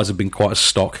otherwise have been quite a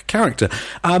stock character.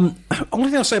 Only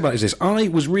thing I'll say about it is this. I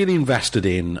was really invested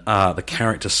in the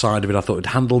character side of it. I thought it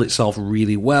handled itself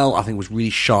really well. I think it was really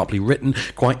sharply written,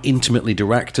 quite intimately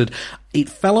directed. It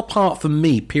fell apart for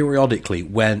me periodically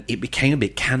when it became a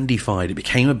bit candified. It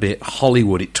became a bit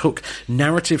Hollywood. It took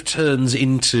narrative turns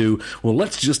into, well,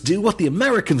 let's just do what the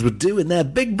Americans would do in their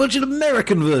big-budget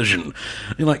American version.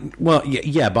 You're like, well,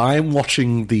 yeah, but I am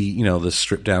watching the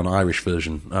stripped-down Irish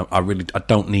version. I really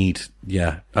don't need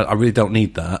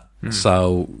that.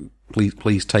 So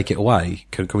please take it away.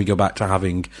 Can we go back to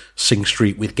having Sing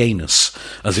Street with gayness,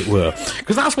 as it were?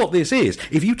 Because that's what this is.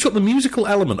 If you took the musical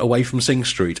element away from Sing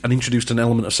Street and introduced an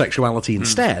element of sexuality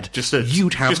instead,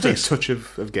 you'd have this. A touch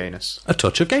of gayness. A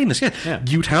touch of gayness, yeah.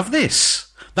 You'd have this.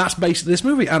 That's basically this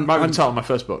movie. And might be the title of my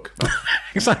first book.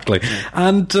 Exactly. Yeah.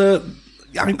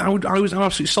 And I was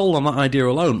absolutely sold on that idea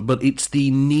alone, but it's the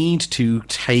need to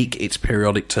take its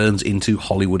periodic turns into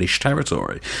Hollywoodish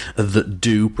territory that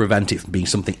do prevent it from being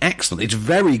something excellent. It's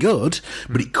very good,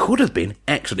 but it could have been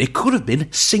excellent. It could have been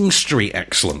Sing Street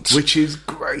excellent. Which is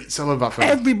great. I love that film.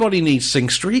 Everybody needs Sing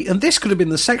Street, and this could have been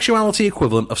the sexuality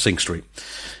equivalent of Sing Street.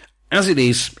 As it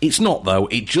is, it's not, though.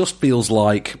 It just feels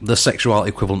like the sexuality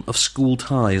equivalent of School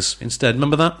Ties instead.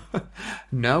 Remember that?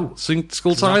 No. School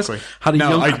Ties? Exactly.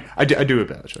 I do a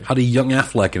bit, actually. Had a young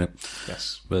Affleck in it.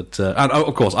 Yes. But, and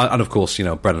of course,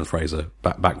 Brendan Fraser,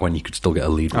 back when you could still get a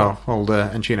lead role. Oh, old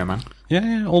Encino Man.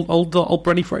 Yeah, old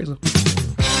Brenny Fraser.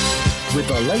 With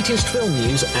the latest film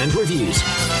news and reviews,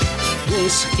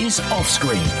 this is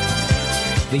Offscreen,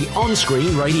 the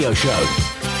on-screen radio show.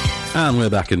 And we're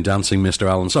back in Dancing Mr.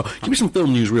 Allen. So, give me some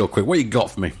film news real quick. What you got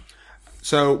for me?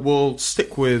 So, we'll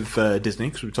stick with Disney,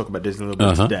 because we talk about Disney a little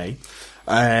bit today.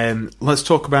 Let's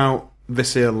talk about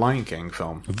this here Lion King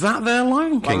film. That there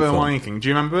Lion King film? Lion King. Do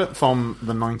you remember it from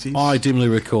the 90s? I dimly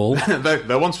recall.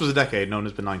 There once was a decade known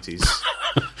as the 90s.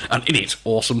 And in it,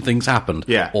 awesome things happened.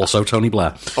 Yeah. Also Tony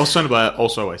Blair. Also Tony Blair,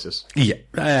 also Oasis. Yeah.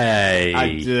 Hey.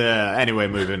 Anyway,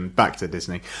 moving back to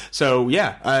Disney. So,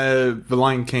 the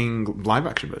Lion King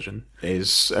live-action version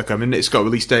is coming. It's got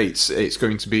release dates. It's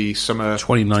going to be summer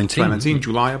 2019,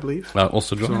 July, I believe.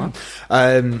 Also July.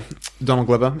 Donald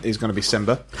Glover is going to be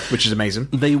Simba, which is amazing.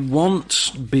 They want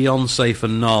Beyonce for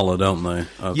Nala, don't they?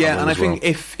 And I think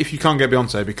if you can't get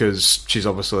Beyonce because she's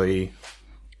obviously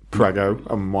preggo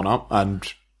and whatnot,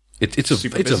 and it's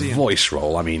a voice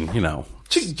role. I mean,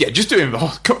 just do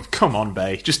it. Come on,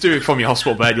 Bay. Just do it from your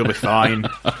hospital bed. You'll be fine.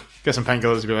 Get some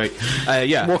painkillers. You'll be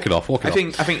like, walk it off. I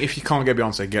think if you can't get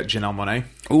Beyonce, get Janelle Monáe.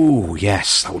 Oh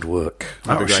yes, that would work.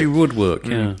 That actually would work.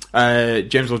 Yeah.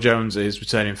 James Earl Jones is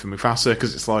returning for Mufasa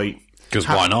because it's like Because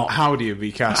why not? How do you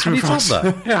recast How do you top Mufasa?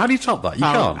 that? Yeah, how do you top that? You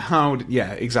can't.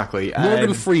 Yeah, exactly.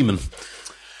 Morgan Freeman.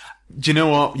 Do you know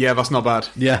what? Yeah, that's not bad.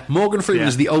 Yeah, Morgan Freeman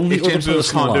is the only if other James person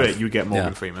Woods can't do alive. it, you get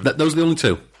Morgan Freeman. Those are the only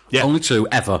two. Yeah. Only two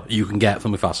ever you can get for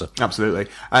Mufasa. Absolutely.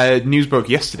 News broke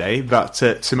yesterday that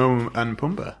Timon and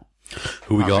Pumbaa.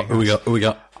 Who we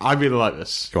got? I really like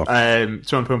this. Go on. Timon and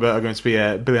Pumbaa are going to be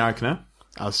Billy Eichner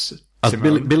as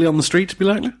Billy on the street,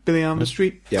 Billy Eichner? Billy on the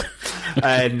street, yeah.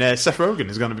 And Seth Rogen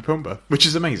is going to be Pumbaa, which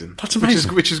is amazing. That's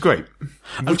amazing. Which is great.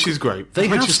 Which is great. They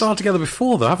have starred together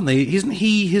before, though, haven't they? Isn't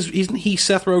he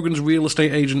Seth Rogen's real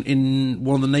estate agent in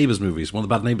one of the Neighbours movies, one of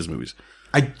the Bad Neighbours movies?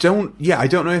 I don't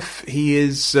know if he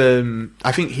is.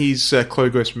 I think he's Chloe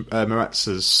Grace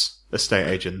Moretz's estate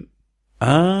agent.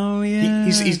 Oh yeah,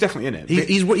 he's definitely in it.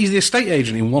 He's the estate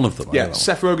agent in one of them. Yeah,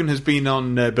 Seth Rogen has been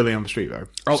on Billy on the Street though.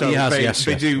 Oh, so yes.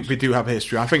 They do have a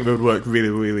history. I think they would work really,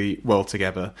 really well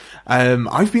together.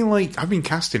 I've been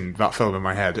casting that film in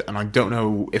my head, and I don't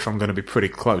know if I'm going to be pretty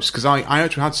close because I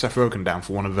actually had Seth Rogen down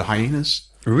for one of the hyenas.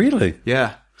 Really?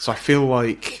 Yeah. So I feel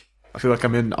like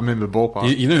I'm in the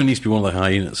ballpark. You know who needs to be one of the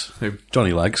hyenas? Who?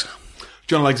 Johnny Legs.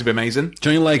 Johnny Legs would be amazing.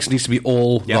 Johnny Legs needs to be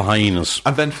all the hyenas.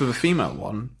 And then for the female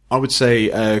one, I would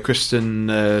say Kristen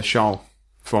Schaal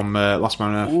from Last Man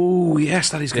on Earth. Oh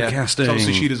yes, that is good casting. So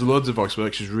obviously she does loads of voice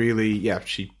work. She's really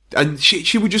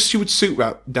she would suit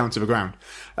that down to the ground.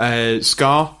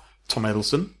 Scar, Tom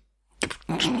Hiddleston.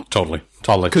 Totally.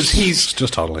 Because he's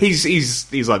just totally.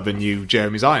 He's like the new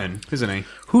Jeremy Zion, isn't he?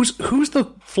 Who's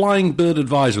the flying bird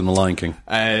advisor in The Lion King?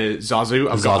 Zazu.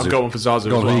 I've got one for Zazu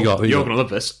as well. You're going to love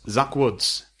this. Zach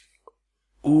Woods.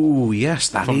 Oh yes,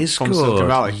 that is from good. Silicon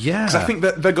Valley. Yeah, because I think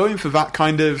that they're going for that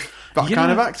kind of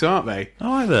actor, aren't they? I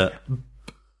like that.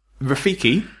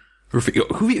 Rafiki.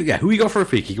 Who you got for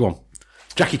Rafiki? Go on.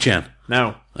 Jackie Chan.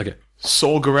 No. Okay.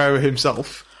 Saul Guerrero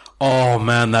himself. Oh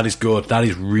man, that is good. That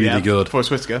is really good. Forrest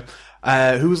Whitaker.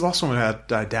 Who was the last one we had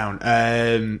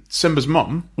down? Simba's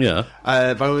mum. Yeah.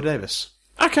 Viola Davis.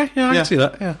 Okay, yeah, I can see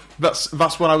that. Yeah,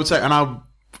 that's what I would say, and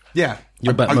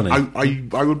you'll bet money.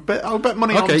 I would bet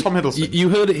money on Tom Hiddleston. You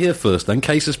heard it here first. Then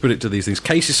Case has predicted these things.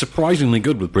 Case is surprisingly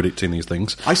good with predicting these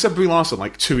things. I said Brie Larson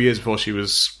like 2 years before she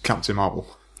was Captain Marvel.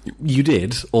 You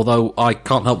did, although I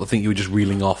can't help but think you were just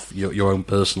reeling off your own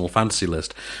personal fantasy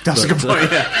list. That's a good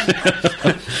point,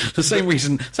 yeah. The same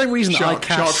reason I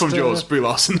cast... Shark from Jaws, Brie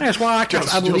Larson. That's why I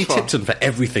cast Adelaide Tipton for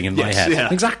everything in my head.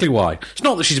 Yeah. Exactly why. It's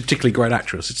not that she's a particularly great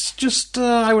actress, it's just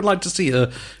I would like to see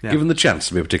her given the chance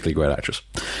to be a particularly great actress.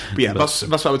 But that's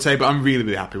what I would say, but I'm really,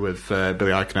 really happy with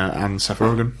Billy Eichner and Seth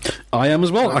Rogen. I am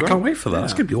as well. I can't wait for that.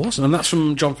 That's going to be awesome. And that's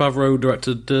from Jon Favreau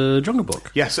directed Jungle Book.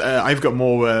 Yes, I've got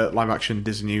more live-action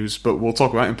Disney news, but we'll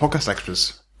talk about it in podcast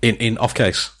extras. In Off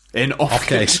Case. In Off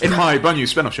Case. In my brand new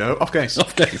spin-off show, Off Case.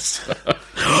 Off Case.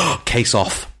 Case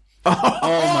Off. Oh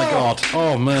my god.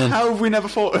 Oh man. How have we never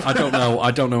thought of that?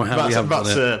 I don't know how we haven't done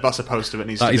it. That's a poster that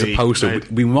needs to be That is a poster.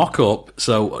 made. We mock up,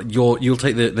 so you'll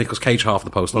take the Nicolas Cage half of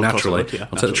the poster, naturally. I'll take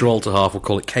the Travolta half, we'll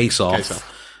call it Case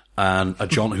Off. And a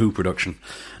John Who production.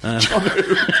 John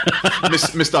Who.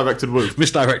 Misdirected Woo.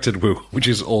 Misdirected Woo, which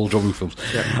is all John Woo films.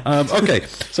 Yeah. Okay,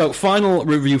 so final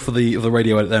review for the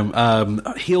radio edit then.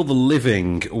 Heal the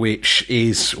Living, which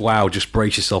is, wow, just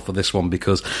brace yourself for this one,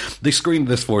 because they screened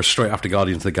this for us straight after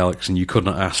Guardians of the Galaxy, and you could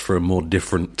not ask for a more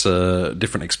different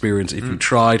experience if you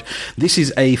tried. This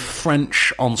is a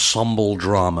French ensemble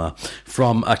drama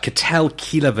from Catel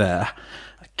Killavere,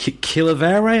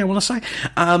 I want to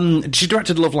say. She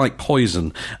directed Love Like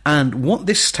Poison, and what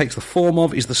this takes the form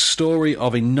of is the story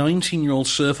of a 19-year-old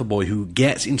surfer boy who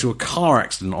gets into a car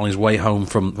accident on his way home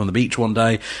from the beach one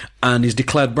day and is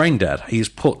declared brain dead. He is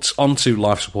put onto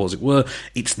life support, as it were.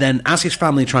 It's then, as his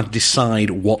family try to decide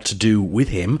what to do with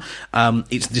him,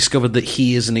 it's discovered that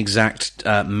he is an exact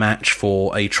match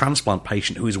for a transplant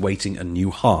patient who is waiting a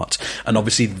new heart. And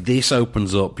obviously this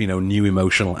opens up, new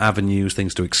emotional avenues,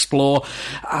 things to explore.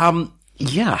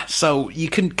 So you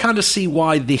can kind of see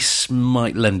why this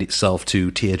might lend itself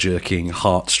to tear-jerking,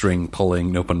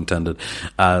 heartstring-pulling, no pun intended,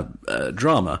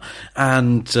 drama.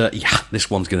 And, this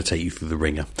one's going to take you through the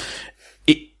ringer.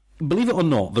 Believe it or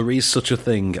not, there is such a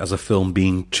thing as a film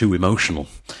being too emotional.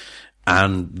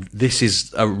 And this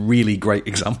is a really great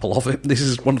example of it. This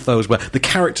is one of those where the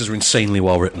characters are insanely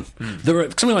well written. There are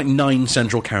something like 9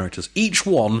 central characters. Each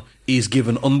one is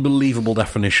given unbelievable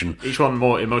definition. Each one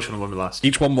more emotional than the last.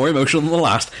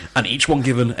 And each one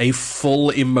given a full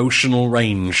emotional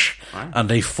range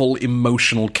and a full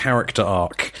emotional character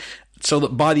arc. So that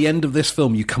by the end of this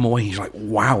film, you come away and you're like,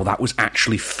 wow, that was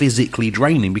actually physically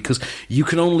draining, because you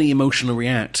can only emotionally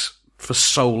react for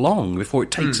so long before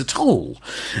it takes a toll.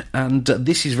 And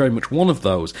this is very much one of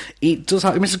those. It does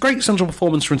have, it's a great central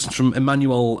performance, for instance, from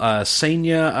Emmanuel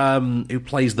Sanya, who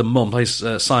plays the mum, plays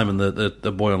Simon,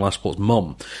 the boy on life support's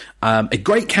mum. A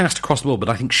great cast across the board, but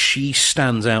I think she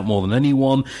stands out more than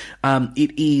anyone.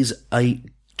 It is a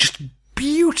just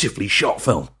beautifully shot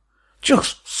film.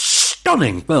 Just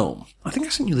stunning film. I think I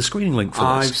sent you the screening link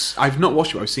for this. I've not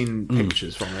watched it. I've seen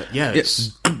pictures from it. Yeah,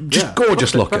 it's just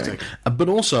gorgeous looking. But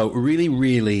also really,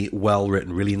 really well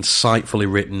written, really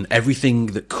insightfully written. Everything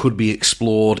that could be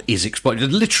explored is explored.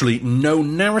 There's literally no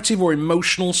narrative or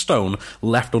emotional stone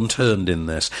left unturned in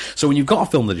this. So when you've got a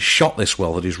film that is shot this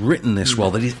well, that is written this well,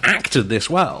 that is acted this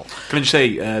well... Can I just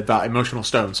say that Emotional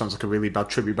Stone sounds like a really bad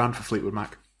tribute band for Fleetwood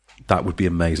Mac? That would be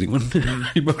amazing, wouldn't it?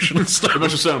 Emotional Stone.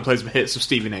 Emotional Stone plays the hits of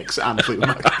Stevie Nicks and Fleetwood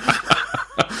Mac.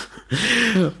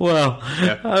 Well,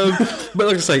 but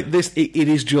like I say, this it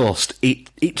is just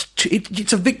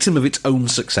it's a victim of its own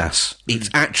success. It's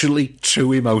actually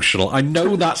too emotional. I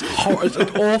know that's it's an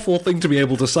awful thing to be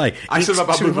able to say. I said that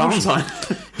about Blue Valentine.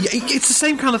 Yeah, it's the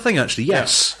same kind of thing, actually.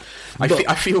 Yes, yeah.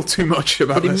 I feel too much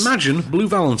about this. But imagine Blue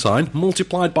Valentine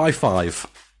multiplied by 5.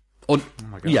 Or,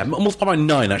 yeah, multiplied by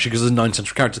 9, actually, because there's 9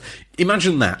 central characters.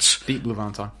 Imagine that. Deep Blue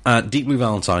Valentine. Deep Blue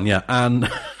Valentine, yeah. And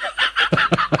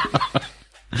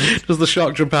does the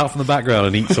shark jump out from the background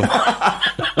and eat some?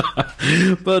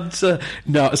 But,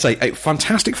 no, I say, a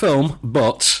fantastic film,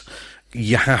 but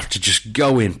you have to just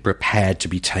go in prepared to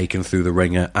be taken through the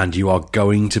ringer, and you are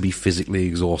going to be physically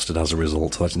exhausted as a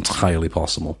result. That's entirely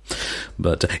possible.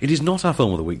 But it is not our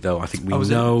film of the week, though. I think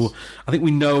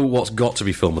we know what's got to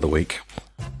be film of the week.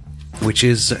 Which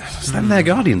is them there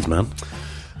Guardians, man.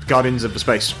 Guardians of the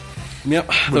Space.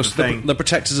 Yep, the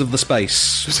protectors of the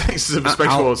space. Protectors of the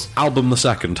Space Wars. Album the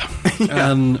second.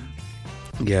 Yeah. And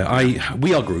yeah,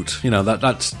 we are Groot. You know,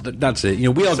 that's it. You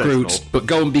know, we are Groot, but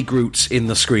go and be Groot in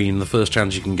the screen the first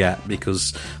chance you can get,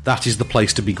 because that is the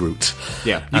place to be Groot.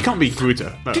 Yeah, you can't be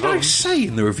Groota. Did I say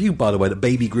in the review, by the way, that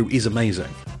Baby Groot is amazing?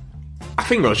 I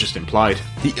think that was just implied.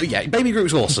 Yeah, Baby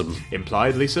Groot's awesome.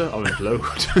 Implied, Lisa? Or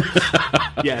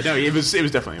implode? Yeah, no, it was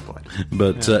definitely implied.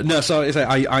 But, no, so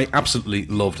I absolutely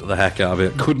loved the heck out of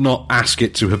it. Could not ask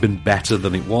it to have been better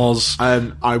than it was.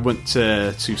 I went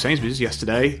to Sainsbury's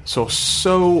yesterday, saw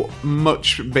so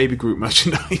much Baby Groot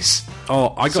merchandise.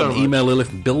 Oh, I got an email earlier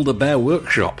from Build-A-Bear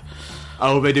Workshop.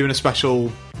 Oh, they're doing a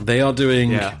special... They are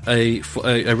doing a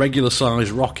regular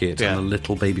size rocket and a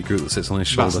little Baby Groot that sits on his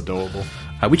shoulder. That's adorable.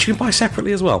 Which you can buy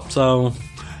separately as well. So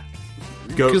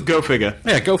go figure.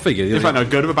 Yeah, go figure. In fact, no,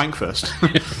 go to the bank first.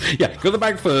 Yeah, go to the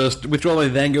bank first, withdraw money,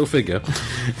 then go figure.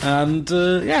 And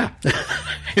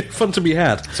fun to be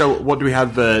had. So, what do we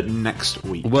have next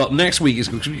week? Well, next week is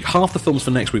half the films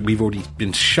for next week we've already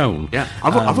been shown. Yeah,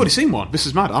 I've already seen one. This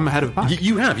is mad. I'm ahead of the pack.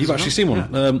 You have. You've actually seen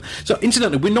one. Yeah. So,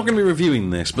 incidentally, we're not going to be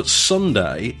reviewing this, but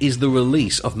Sunday is the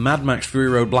release of Mad Max Fury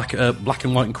Road Black and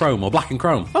White and Chrome, or Black and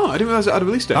Chrome. Oh, I didn't realise it had a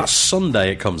release date. That's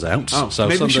Sunday it comes out. Oh, so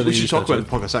maybe Sunday we should talk about it in the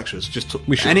podcast extras.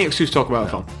 Any excuse to talk about a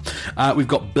film. We've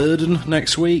got Burden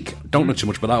next week. Don't know too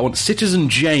much about that one. Citizen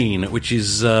Jane, which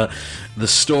is the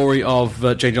story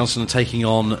of Jane Johnson taking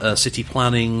on city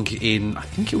planning in, I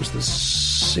think it was the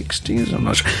 60s. I'm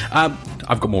not sure.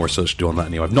 I've got more research to do on that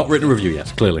anyway. I've not written a review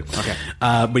yet, clearly. Okay.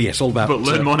 But yes, all about... But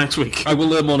learn more next week. I will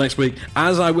learn more next week,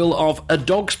 as I will of A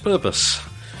Dog's Purpose,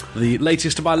 the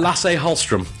latest by Lasse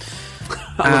Hallström.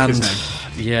 I love his name.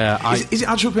 Yeah, is it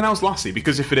actually pronounced Lassie?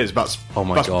 Because if it is, that's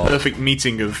perfect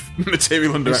meeting of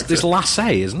material and director. It's Lasse,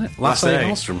 isn't it? Lasse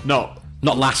Hallström.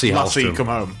 Not Lassie Hallström. Lassie, come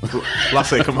home.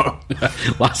 Lassie, come home.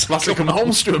 Lassie, come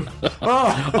Holmstrom.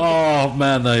 Oh,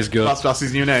 man, that is good. That's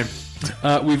Lassie's new name.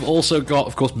 We've also got,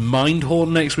 of course,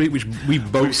 Mindhorn next week, which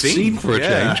we've both seen for a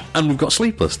change. And we've got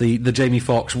Sleepless, the Jamie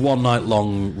Foxx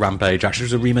one-night-long rampage. Actually, it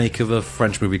was a remake of a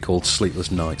French movie called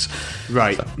Sleepless Nights.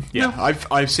 Right. So, yeah,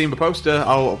 I've seen the poster.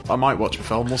 I might watch the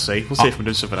film. We'll see. We'll see if we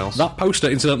do something else. That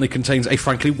poster, incidentally, contains a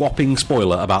frankly whopping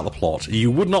spoiler about the plot. You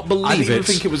would not believe it. I didn't even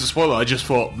think it was a spoiler. I just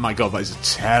thought, my God, that is a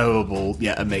terrible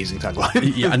yet amazing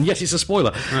tagline. Yeah, and yet it's a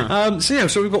spoiler.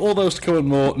 So we've got all those to come and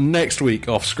more next week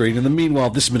off screen. In the meanwhile,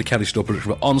 this has been a Candy Store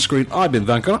production. On screen, I've been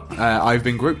Vancouver. I've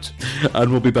been Groot. And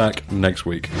we'll be back next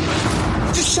week.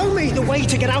 Just show me the way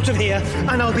to get out of here,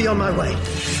 and I'll be on my way.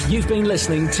 You've been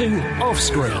listening to Off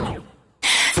Screen.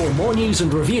 For more news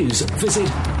and reviews, visit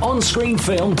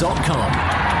onscreenfilm.com.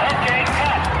 Okay,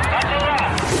 cut. That's a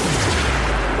wrap.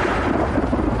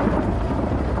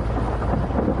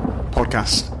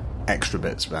 Podcast extra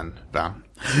bits, Van.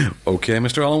 Okay,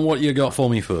 Mr. Allen, what you got for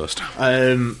me first?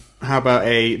 How about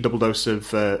a double dose of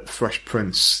Fresh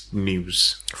Prince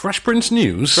news? Fresh Prince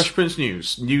news? Fresh Prince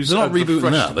news. They're not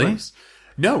rebooting that, are they?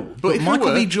 No, but if Michael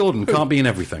you were, B. Jordan can't be in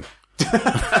everything.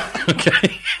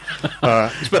 Okay.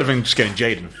 It's better than just getting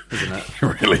Jaden, isn't it?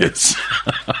 It really is.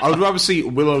 I would rather see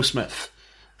Willow Smith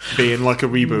being like a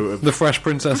reboot of The Fresh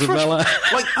Princess of Bel-Air.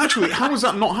 Like, actually, how has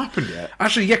that not happened yet?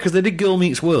 Actually, yeah, because they did Girl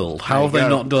Meets World. How have they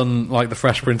not done, like, The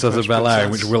Fresh Princess of Bel-Air,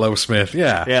 in which Willow Smith...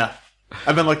 Yeah. Yeah.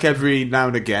 And then, like, every now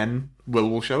and again,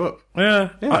 will show up. Yeah.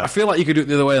 I feel like you could do it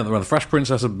the other way. The Fresh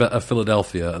Princess of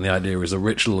Philadelphia, and the idea is a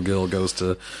rich little girl goes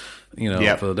to...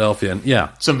 Philadelphia, and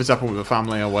something's happened with her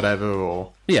family or whatever,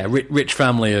 or rich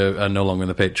family are no longer in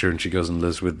the picture, and she goes and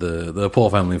lives with the poor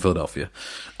family in Philadelphia,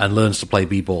 and learns to play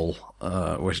b-ball,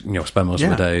 which spend most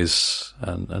of the days,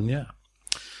 and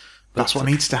that's what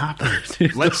needs to happen.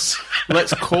 Let's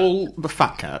call the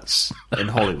fat cats in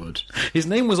Hollywood. His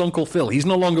name was Uncle Phil. He's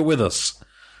no longer with us.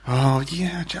 Oh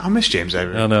yeah, I miss James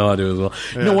Avery. I know, I do as well.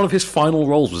 Yeah. One of his final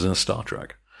roles was in a Star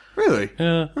Trek. Really?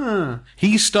 Yeah.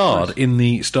 He starred in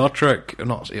the Star Trek...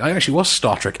 I actually was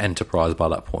Star Trek Enterprise by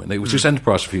that point. It was just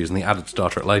Enterprise for years, and they added Star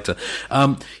Trek later.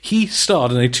 He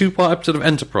starred in a 2-part episode of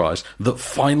Enterprise that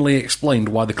finally explained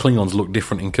why the Klingons looked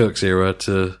different in Kirk's era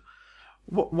to...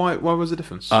 Why was the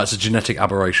difference? It's a genetic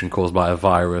aberration caused by a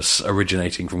virus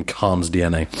originating from Khan's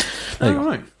DNA. There you go.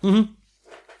 Right. Mm-hmm.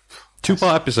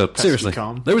 2-part episode. Seriously.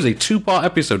 There was a 2-part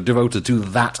episode devoted to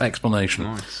that explanation.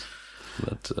 Nice.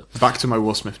 But, back to my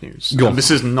Will Smith news. This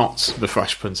is not The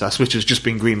Fresh Princess, which has just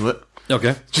been greenlit.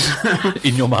 Okay.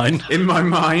 In your mind? In my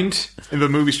mind. In the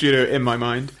movie studio, in my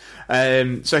mind.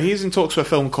 So he's in talks for a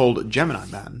film called Gemini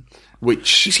Man,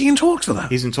 which... Is he in talks for that?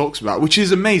 He's in talks for that, which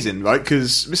is amazing, right?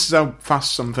 Because this is how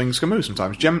fast some things can move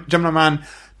sometimes. Gemini Man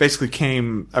basically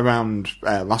came around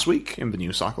last week in the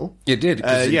news cycle. It did,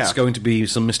 because it's going to be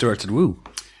some misdirected woo.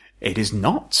 It is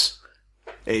not.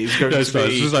 It's going to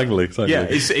be... It's Ang Lee. Yeah,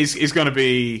 it's going to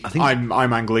be... I'm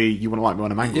Ang Lee, you want to like me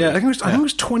when I'm Ang Lee. Yeah, I think it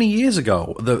was 20 years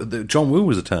ago that John Woo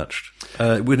was attached.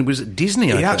 When it was at Disney,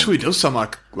 I think. It actually does sound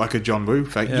like a John Woo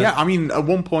thing. Yeah, I mean, at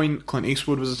one point, Clint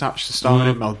Eastwood was attached to starring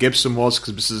it. Mel Gibson was,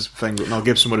 because this is a thing that Mel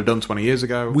Gibson would have done 20 years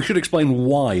ago. We should explain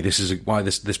why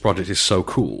this project is so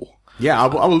cool. Yeah, I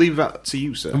will leave that to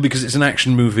you, sir. Because it's an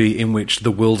action movie in which the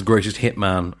world's greatest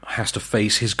hitman has to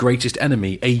face his greatest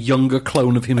enemy, a younger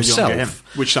clone of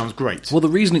himself. Which sounds great. Well, the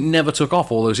reason it never took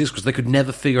off all those years is because they could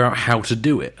never figure out how to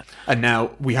do it. And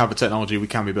now we have a technology we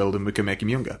can be building, we can make him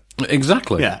younger.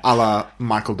 Exactly. Yeah, a la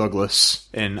Michael Douglas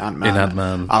in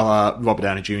Ant-Man. A la Robert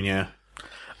Downey Jr.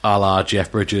 A la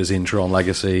Jeff Bridges in Tron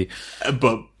Legacy.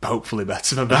 But hopefully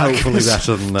better than that. Hopefully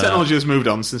better than that. Technology has moved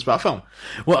on since that film.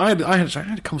 Well, I had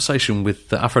a conversation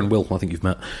with our friend Will, who I think you've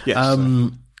met. Yes.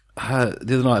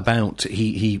 The other night about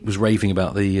he was raving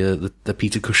about the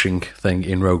Peter Cushing thing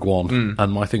in Rogue One,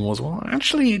 and my thing was, well,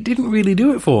 actually, it didn't really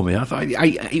do it for me. I thought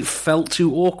it felt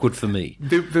too awkward for me.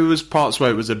 There was parts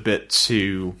where it was a bit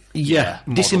too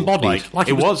disembodied.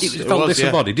 It felt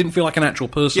disembodied. It didn't feel like an actual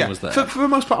person was there. For the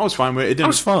most part, I was fine with it. It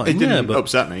didn't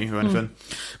upset me or anything.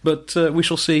 But we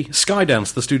shall see.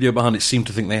 Skydance, the studio behind it, seem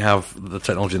to think they have the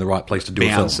technology in the right place to do a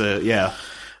film. Answer, yeah.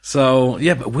 So,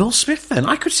 yeah, but Will Smith then,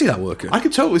 I could see that working. I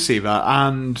could totally see that,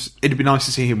 and it'd be nice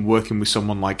to see him working with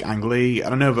someone like Ang Lee. I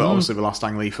don't know that obviously the last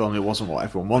Ang Lee film, it wasn't what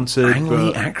everyone wanted. Ang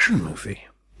Lee action movie?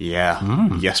 Yeah.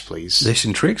 Yes, please. This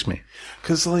intrigues me.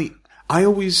 Because, like, I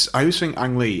always think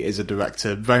Ang Lee is a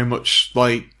director very much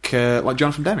like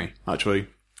Jonathan Demme, actually.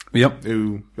 Yep.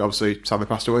 Who obviously sadly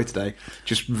passed away today.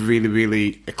 Just really,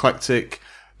 really eclectic.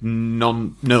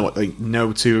 No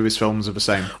two of his films are the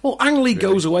same. Well, Ang Lee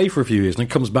goes away for a few years and then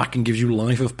comes back and gives you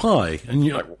Life of Pi. And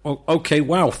you're like, oh, okay,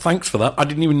 wow, thanks for that. I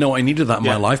didn't even know I needed that in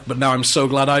my life, but now I'm so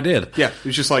glad I did. Yeah, it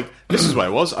was just like, this is where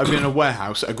it was. I've been in a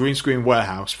warehouse, a green screen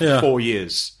warehouse for 4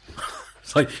 years.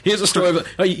 It's like, here's a story of...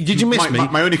 did you miss me?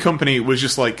 My only company was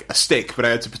just like a stick, but I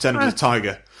had to pretend it was a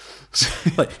tiger.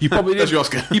 You probably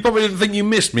didn't think you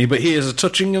missed me, but here's a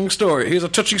touching young story. Here's a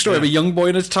touching story of a young boy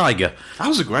and his tiger. That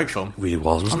was a great film. It really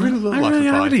was, wasn't it? I really loved Life of Pi.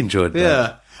 I really enjoyed that.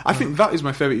 Yeah. I think that is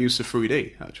my favourite use of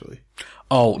 3D, actually.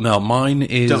 Oh, no, mine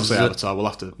is... Don't say Avatar,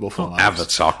 we'll film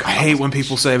Avatar. I hate when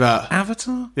people say that.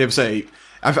 Avatar? They ever say...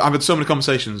 I've had so many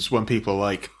conversations when people are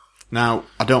like, now,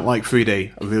 I don't like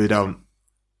 3D, I really don't,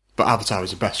 but Avatar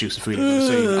is the best use of 3D I've ever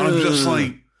seen. And I'm just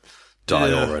like...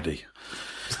 Die already.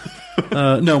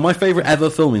 No, my favourite ever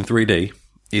film in 3D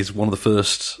is one of the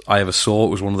first I ever saw. It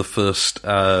was one of the first...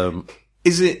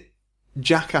 Is it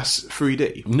Jackass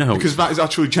 3D? No. Because that is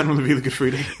actually generally really good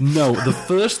 3D. No, the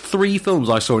first 3 films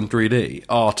I saw in 3D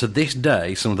are, to this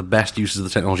day, some of the best uses of the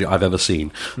technology I've ever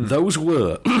seen. Those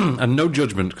were, and no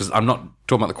judgment, because I'm not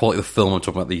talking about the quality of the film, I'm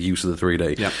talking about the use of the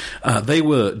 3D. Yep. They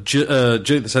were Journey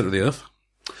to the Centre of the Earth,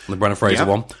 the Brendan Fraser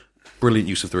one. Brilliant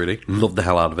use of 3D. Loved the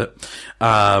hell out of it.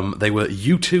 They were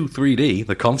U2 3D,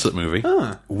 the concert movie,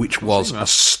 which was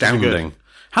astounding.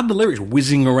 Had the lyrics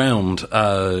whizzing around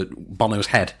Bono's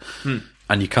head.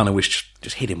 And you kind of wish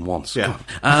just hit him once. Yeah.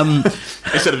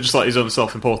 Instead of just like his own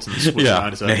self-importance.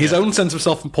 His own sense of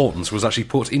self-importance was actually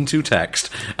put into text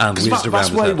and whizzed around his head.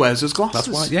 That's why he wears his glasses.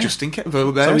 That's why, just in case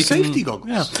of safety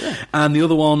goggles. Yeah. And the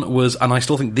other one was, and I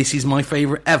still think this is my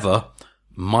favourite ever,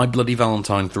 My Bloody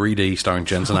Valentine 3D starring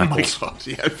Jensen Ackles. Oh my God,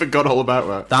 yeah, I forgot all about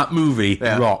that. That movie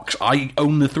rocks. I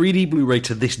own the 3D Blu-ray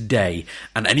to this day,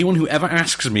 and anyone who ever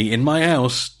asks me in my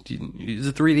house, is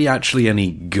the 3D actually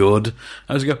any good?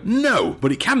 I always go, no,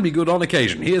 but it can be good on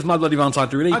occasion. Here's My Bloody Valentine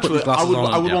 3D. Actually, put the glasses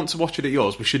on. I would want to watch it at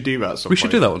yours. We should do that at some We point.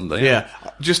 should do that one day. Yeah.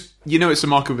 Just, it's a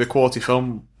mark of a quality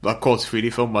film, a quality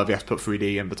 3D film, where they have to put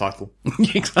 3D in the title.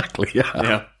 Exactly,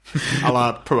 yeah. A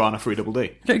la Piranha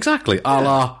 3DD. Yeah, exactly. A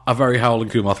la A Very Howling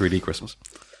Kumar 3D Christmas.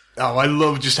 Oh, I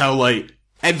love just how,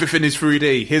 everything is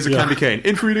 3D. Here's a candy cane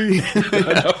in 3D.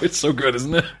 I know, it's so good,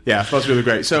 isn't it? Yeah, that's really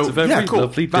great. So, it's a very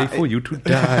lovely day for you to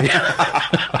die.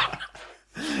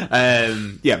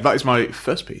 That is my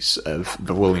first piece of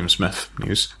the William Smith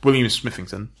news. William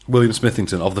Smithington. William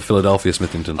Smithington, of the Philadelphia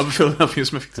Smithingtons. Of the Philadelphia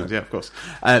Smithingtons, yeah, of course.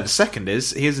 The second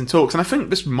is, he is in talks, and I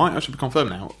think this might actually be confirmed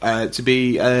now, to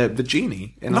be the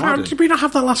genie in Aladdin. Did we not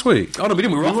have that last week? Oh, no, we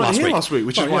didn't. We were off last week.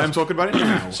 Which is why I'm talking about it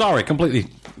now. Sorry, completely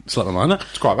slipped my mind there.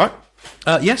 It's quite right.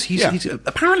 Yes, he's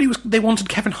apparently they wanted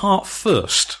Kevin Hart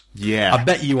first. Yeah. I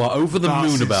bet you are over the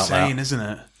moon about that. That's insane, isn't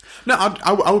it? No,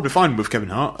 I would be fine with Kevin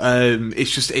Hart.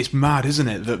 It's mad, isn't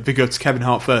it, that they go to Kevin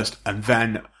Hart first and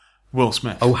then Will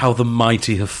Smith. Oh, how the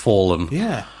mighty have fallen.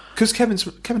 Yeah. Because Kevin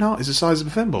Hart is the size of a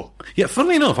thimble. Yeah,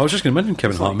 funnily enough, I was just going to mention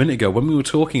Kevin Hart a minute ago when we were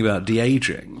talking about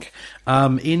de-aging.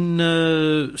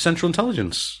 In Central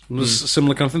Intelligence, it was a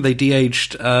similar kind of thing. They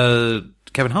de-aged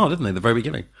Kevin Hart, didn't they, at the very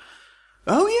beginning?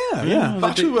 Oh, yeah.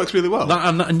 That actually works really well.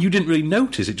 And you didn't really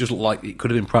notice. It just looked like it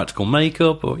could have been practical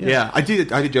makeup. Or I did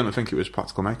generally think it was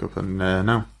practical makeup, and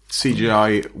no.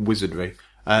 CGI wizardry.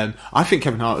 I think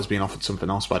Kevin Hart has been offered something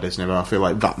else by Disney, but I feel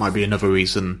like that might be another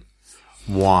reason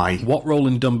why. What role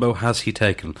in Dumbo has he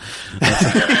taken?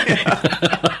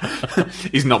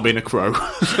 He's not been a crow.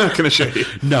 Can I show you?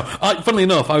 No. Funnily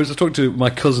enough, I was talking to my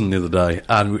cousin the other day,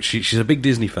 and she's a big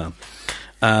Disney fan.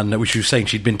 And she was saying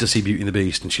she'd been to see Beauty and the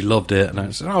Beast and she loved it. And I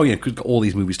said, we've got all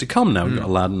these movies to come now. We've got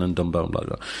Aladdin and Dumbo and blah,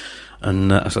 blah, blah.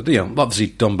 And I said, obviously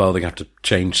Dumbo, they have to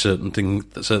change certain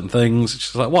things.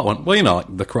 She's like, what one? Well,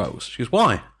 like The Crows. She goes,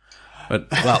 why? But,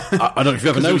 I don't know if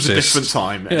you've ever noticed. It was a different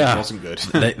time and it wasn't good.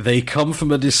 they come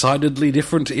from a decidedly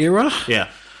different era. Yeah.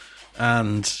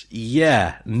 And,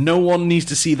 no one needs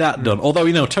to see that done.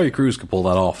 Although, Terry Crews could pull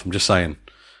that off. I'm just saying.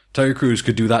 Terry Crews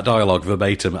could do that dialogue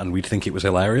verbatim and we'd think it was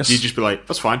hilarious. You'd just be like,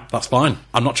 that's fine. That's fine.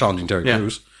 I'm not challenging Terry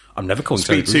Crews. I'm never calling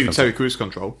Terry Crews. Speed 2, Terry Crews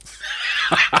control.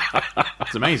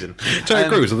 It's amazing. Terry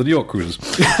Crews of the New York Cruisers.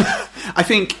 I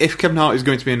think if Kevin Hart is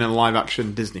going to be in a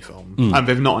live-action Disney film, and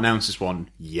they've not announced this one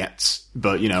yet,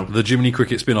 but, The Jiminy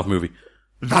Cricket spin-off movie.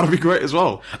 That'd be great as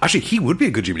well. Actually, he would be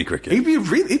a good Jiminy Cricket. He'd be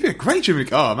a great Jiminy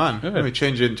Cricket. Oh, man. Let me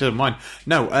change mine.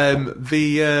 No,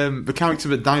 the character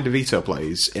that Danny DeVito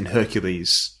plays in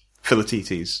Hercules...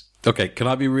 Philatites. Okay, can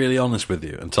I be really honest with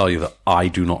you and tell you that I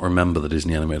do not remember the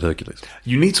Disney animated Hercules?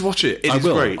 You need to watch it. It is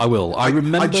great. I will. I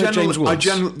remember James Woods.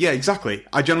 Yeah, exactly.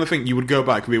 I generally think you would go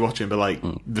back and rewatch it and be like,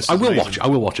 this is amazing. Watch it. I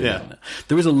will watch it. Yeah.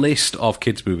 There is a list of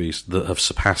kids' movies that have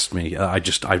surpassed me. I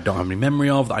don't have any memory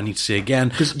of that I need to see again.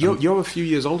 Because you're a few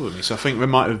years older than me, so I think there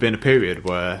might have been a period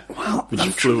where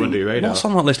you flew under your radar. What's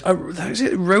on that list? Is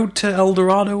it Road to El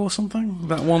Dorado or something?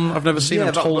 That one I've never seen. Yeah,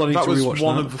 I'm told I need to rewatch that. That was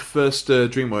one of the first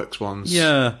DreamWorks ones.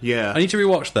 Yeah. I need to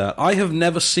rewatch that. I have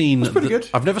never seen. That's pretty good.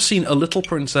 I've never seen A Little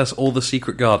Princess or The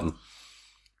Secret Garden.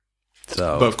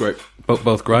 So both great.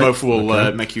 Both great. Both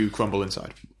will make you crumble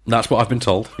inside. That's what I've been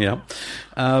told. Yeah,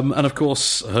 and of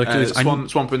course Hercules.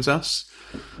 Swan Princess.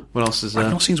 What else is there?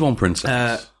 I've not seen Swan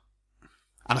Princess.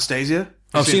 Anastasia.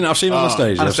 I've seen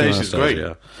Anastasia. Anastasia's great.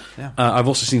 Yeah. I've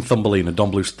also seen Thumbelina,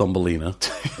 Don Bluth's Thumbelina.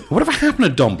 Whatever happened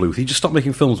to Don Bluth? He just stopped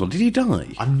making films. Did he die?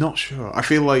 I'm not sure. I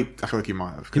feel like he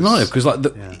might have. He might have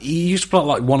because he used to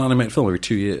put out one animated film every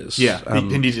 2 years. Yeah,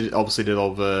 and he obviously did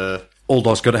all the All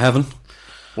Dogs Go to Heaven.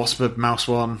 What's the mouse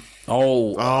one?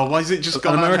 Oh, why is it just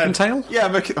An American Tail? Yeah,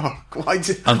 why is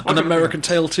it? An American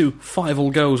Tail 2,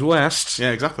 Fievel Goes West.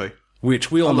 Yeah, exactly.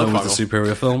 Which we all know was the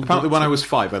superior film. Apparently, when I was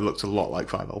 5, I looked a lot like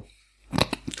Fievel.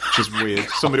 Which is weird.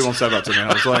 Somebody once said that to me.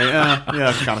 I was like, yeah,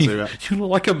 I can kind of see that. You look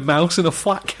like a mouse in a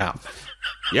flat cap.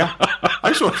 Yeah. I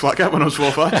used to wear a flat cap when I was 4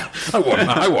 or 5.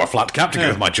 I wore a flat cap to go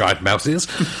with my giant mouse ears.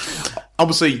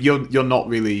 Obviously, you're not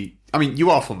really... I mean, you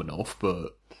are from the north,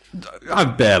 but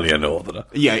I'm barely a northerner.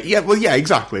 Yeah,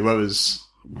 exactly. Whereas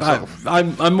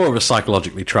I'm more of a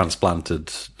psychologically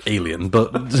transplanted alien,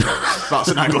 but that's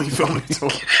an Ang Lee film.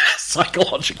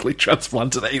 Psychologically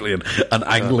transplanted alien, an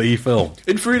Ang Lee film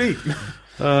in 3D.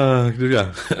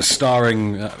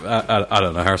 Starring I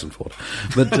don't know, Harrison Ford,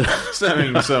 but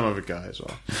starring some other guy as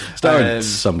well. Starring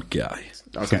some guy,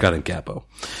 some guy named Gabbo.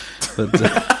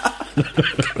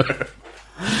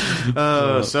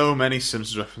 But so many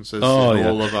Simpsons references in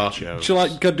all of our shows. Can I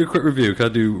do a quick review? Can I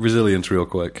do Resilience real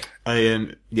quick?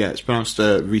 It's pronounced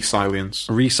Resilience.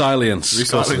 Resilience.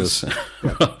 This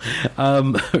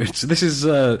is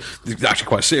actually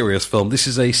quite a serious film. This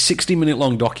is a 60-minute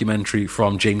long documentary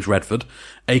from James Redford,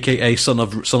 aka son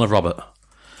of Robert.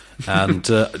 And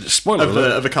spoiler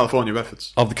alert, of the California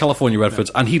Redfords. Of the California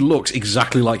Redfords, and he looks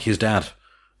exactly like his dad.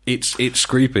 It's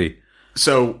creepy.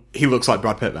 So he looks like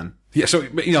Brad Pitt then? Yeah, so,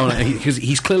 because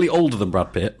he's clearly older than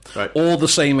Brad Pitt, right, or the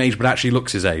same age, but actually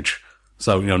looks his age.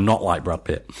 So, not like Brad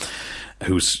Pitt,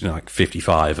 who's like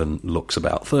 55 and looks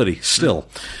about 30 still.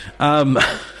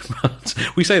 But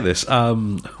we say this.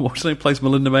 What's her name plays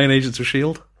Melinda May in Agents of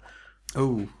S.H.I.E.L.D.?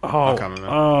 I can't remember.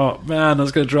 Oh, man,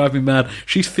 that's going to drive me mad.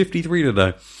 She's 53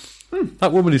 today.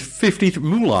 That woman is 53.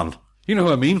 Mulan. You know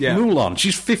who I mean? Yeah. Mulan.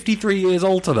 She's 53 years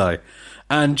old today.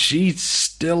 And she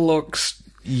still looks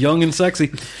young and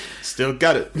sexy. Still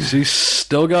got it. She's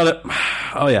still got it.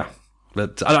 Oh, yeah.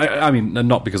 But, I mean,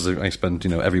 not because I spend,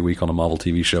 every week on a Marvel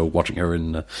TV show watching her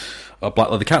in a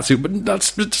black leather catsuit, but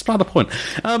that's just not the point.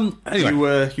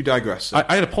 Anyway. You digress.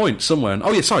 I had a point somewhere.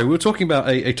 We were talking about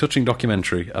a touching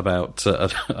documentary about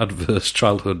adverse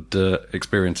childhood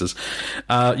experiences.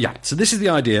 So this is the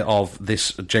idea of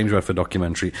this James Redford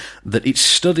documentary, that it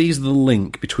studies the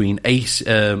link between ACEs,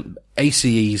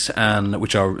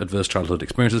 which are adverse childhood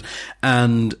experiences,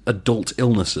 and adult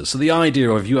illnesses. So the idea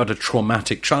of if you had a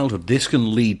traumatic childhood, this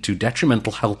can lead to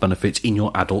detrimental health benefits in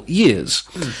your adult years.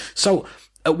 So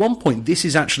at one point, this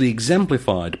is actually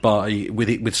exemplified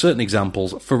with certain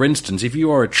examples. For instance, if you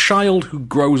are a child who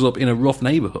grows up in a rough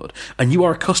neighborhood and you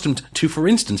are accustomed to, for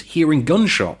instance, hearing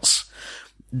gunshots,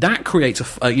 that creates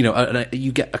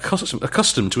you get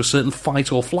accustomed to a certain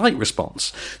fight or flight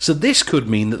response. So this could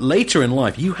mean that later in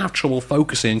life you have trouble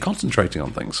focusing and concentrating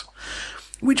on things,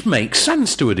 which makes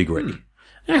sense to a degree.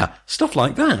 Yeah, stuff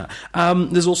like that.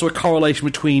 There's also a correlation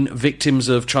between victims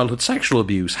of childhood sexual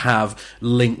abuse have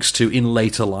links to, in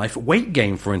later life, weight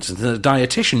gain, for instance. And a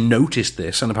dietitian noticed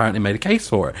this and apparently made a case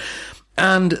for it.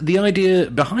 And the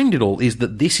idea behind it all is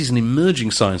that this is an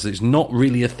emerging science that is not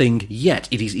really a thing yet.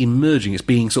 It is emerging. It's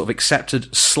being sort of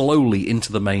accepted slowly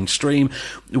into the mainstream.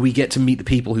 We get to meet the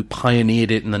people who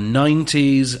pioneered it in the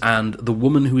 90s, and the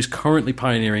woman who is currently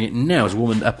pioneering it now is a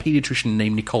pediatrician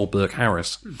named Nicole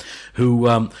Burke-Harris, who,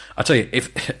 I tell you,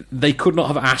 if they could not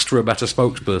have asked for a better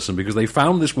spokesperson, because they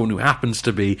found this woman who happens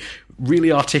to be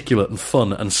really articulate and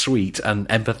fun and sweet and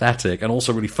empathetic and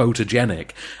also really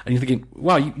photogenic. And you're thinking,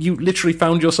 wow, you literally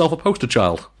found yourself a poster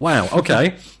child. Wow,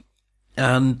 okay.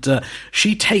 And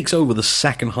she takes over the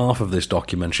second half of this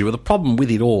documentary, but the problem with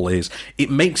it all is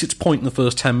it makes its point in the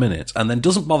first 10 minutes and then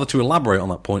doesn't bother to elaborate on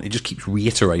that point. It just keeps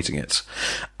reiterating it.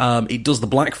 It does the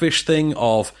Blackfish thing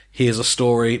of, here's a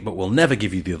story, but we'll never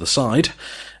give you the other side.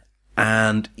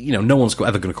 And, no one's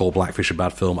ever going to call Blackfish a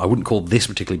bad film. I wouldn't call this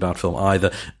particularly bad film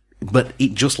either. But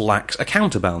it just lacks a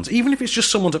counterbalance. Even if it's just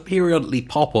someone to periodically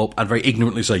pop up and very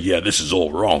ignorantly say, yeah, this is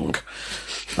all wrong.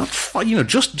 That's fine.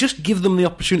 Just give them the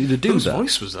opportunity to do Whose that.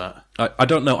 Whose voice was that? I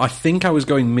don't know. I think I was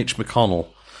going Mitch McConnell.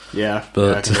 Yeah.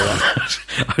 But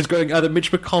I was going either Mitch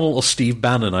McConnell or Steve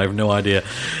Bannon. I have no idea.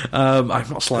 I'm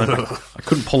not slime. I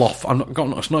couldn't pull off.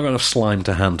 It's not got enough slime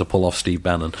to hand to pull off Steve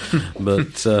Bannon.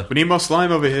 But we need more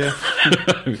slime over here.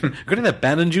 Got any that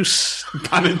Bannon juice?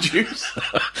 Bannon juice.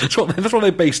 That's what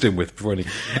they based him with.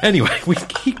 Anyway, we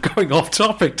keep going off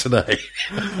topic today.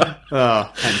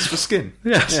 Hence the skin.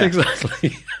 Yes, yeah.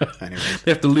 Exactly. Anyway.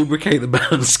 They have to lubricate the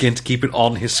Bannon skin to keep it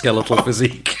on his skeletal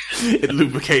physique. It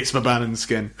lubricates my Bannon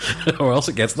skin. Or else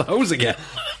it gets the hose again.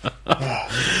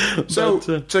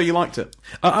 So you liked it?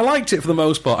 I liked it for the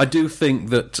most part. I do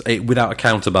think that without a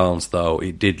counterbalance, though,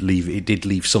 it did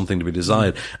leave something to be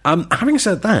desired. Having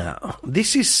said that,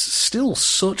 this is still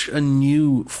such a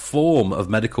new form of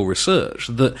medical research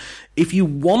that if you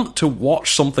want to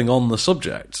watch something on the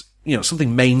subject,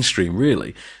 something mainstream,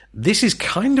 really, this is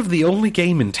kind of the only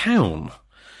game in town.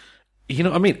 You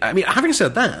know what I mean? Having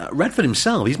said that, Redford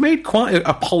himself, he's made quite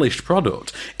a polished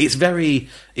product. It's very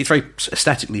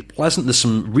aesthetically pleasant. There's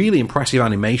some really impressive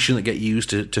animation that get used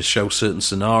to show certain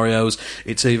scenarios.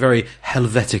 It's a very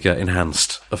Helvetica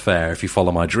enhanced affair, if you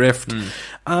follow my drift.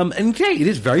 And yeah, it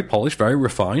is very polished, very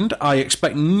refined. I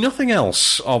expect nothing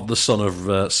else of the son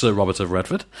of Sir Robert of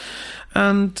Redford.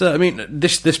 And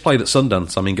this played at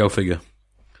Sundance. I mean, go figure.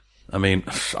 I mean,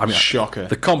 shocker.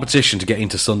 The competition to get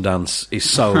into Sundance is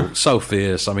so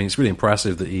fierce. I mean, it's really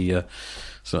impressive that he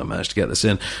managed to get this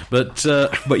in. But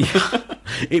yeah,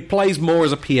 it plays more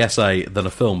as a PSA than a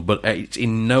film, but it's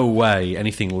in no way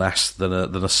anything less than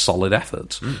a solid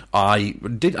effort. I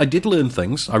did learn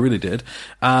things. I really did.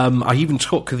 I even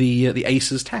took the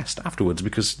ACEs test afterwards,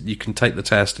 because you can take the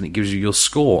test and it gives you your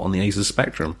score on the ACEs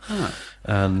spectrum.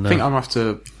 And I think I'm going to have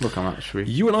to look on that, actually.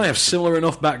 You and I have similar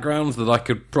enough backgrounds that I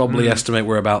could probably estimate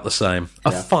we're about the same.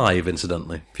 A 5,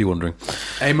 incidentally, if you're wondering.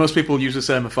 Hey, most people use the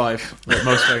same 5, like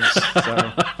most things.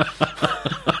 So.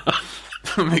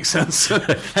 That makes sense.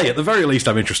 Hey, at the very least,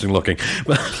 I'm interesting looking.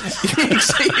 Yeah.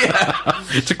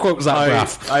 To quote Zach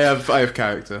Braff. I have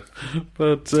character.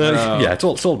 But, yeah, it's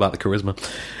all about the charisma.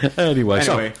 Anyway,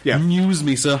 so, news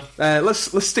me, sir.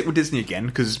 Let's stick with Disney again,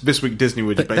 because this week Disney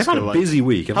were basically they've had a busy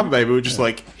week. Haven't they? We were just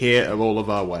like, here are all of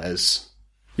our wares.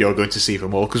 You're going to see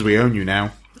them all, because we own you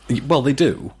now. Well, they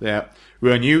do. Yeah.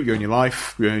 We own you own your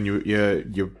life, we own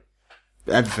your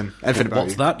everything about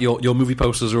What's you. that? Your movie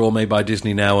posters are all made by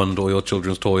Disney now, and all your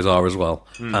children's toys are as well.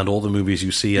 And all the movies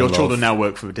you see your and children now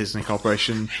work for the Disney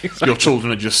Corporation. Exactly. Your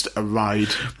children are just a ride.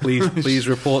 Please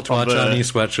report to our Chinese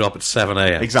sweatshop at 7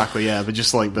 a.m. Exactly, yeah. They're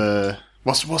just like the...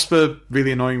 What's the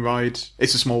really annoying ride?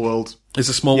 It's a Small World. It's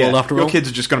a small world after all. Your kids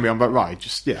are just going to be on that ride.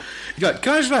 Just can I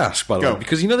just ask, by the way,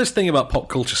 because you know this thing about pop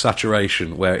culture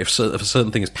saturation, where if a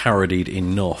certain thing is parodied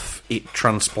enough, it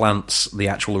transplants the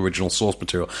actual original source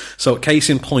material. So, case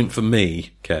in point for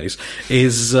me,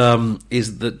 is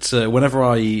that whenever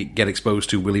I get exposed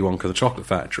to Willy Wonka the Chocolate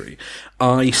Factory,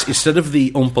 instead of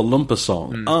the Oompa Loompa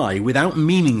song, I, without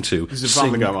meaning to,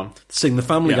 sing the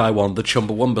Family Guy one, the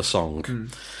Chumbawamba song.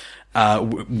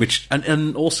 Which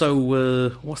and also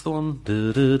what's the one?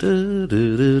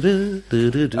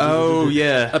 Oh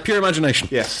yeah, A Pure Imagination.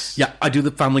 Yes, yeah, I do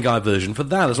the Family Guy version for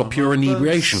that as well. Pure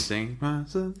Inebriation.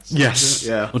 Yes,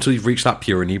 yeah. Until you've reached that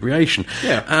pure inebriation.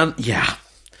 Yeah, and yeah.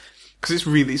 Because it's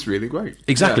really great.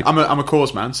 Exactly. Yeah. I'm a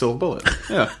cause man, Silver Bullet.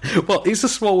 Yeah. Well, It's a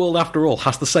Small World After All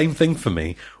has the same thing for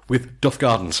me with Duff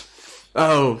Gardens.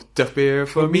 Oh, Duff beer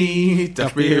for me,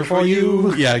 Duff beer for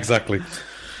you. Yeah, exactly.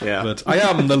 Yeah. But I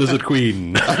am the Lizard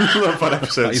Queen. I love that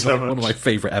episode that is so much. One of my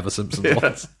favourite ever Simpsons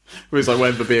ones. Where he's like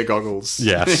wearing the beer goggles.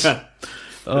 Yes. Yeah.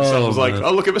 Someone's like,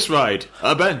 oh, look at this ride.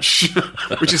 A bench.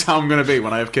 Which is how I'm going to be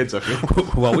when I have kids, I feel.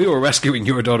 While we were rescuing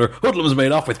your daughter, Hoodlums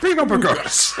made off with 3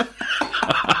 uppercuts.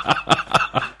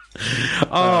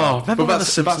 Remember when The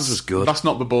Simpsons was good? That's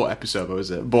not the Bort episode, though, is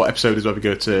it? Bort episode is where we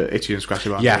go to Itchy and Scratchy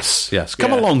Barney. Yes.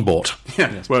 Come along, Bort.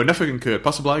 Yeah. Yes. Well, nothing could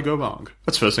possibly go wrong.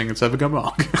 That's the first thing that's ever gone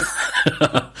wrong.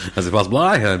 As it possibly,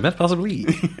 I met possibly.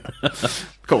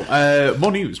 Cool.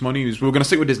 More news. We're going to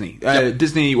stick with Disney.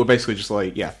 Disney were basically just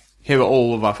like, here are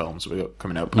all of our films that we've got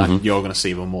coming up, and you're going to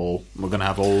see them all. We're going to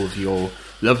have all of your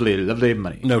lovely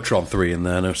money. No Tron 3 in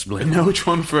there, no Split. No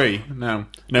Tron 3. No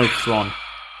Tron.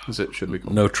 As it should be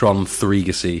called. No Tron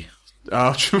 3-gacy.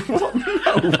 Oh, what?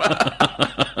 No.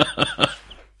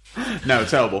 No,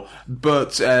 terrible.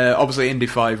 But obviously Indy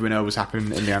 5 we know was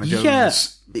happening Indiana Jones.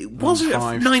 Yes. Was it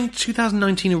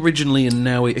 2019 originally, and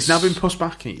now it's now been pushed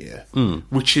back a year,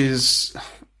 which is...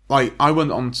 Like, I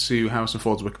went on to Harrison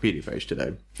Ford's Wikipedia page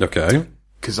today. Okay.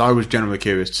 Because I was generally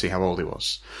curious to see how old he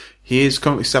was. He is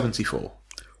currently 74.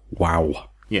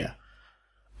 Wow. Yeah.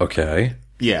 Okay.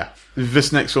 Yeah.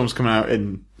 This next film's coming out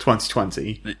in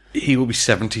 2020. He will be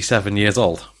 77 years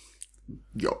old.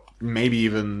 Maybe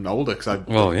even older, because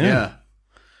yeah.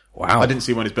 Wow. I didn't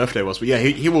see when his birthday was, but yeah,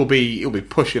 he'll be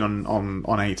pushing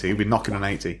on 80. He'll be knocking on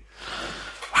 80.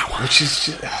 Wow. Which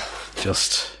is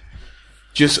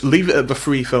just leave it at the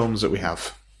 3 films that we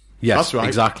have. Yes, that's right.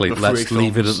 Exactly. Let's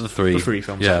leave it at the 3. The 3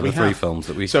 films. Yeah, the 3 films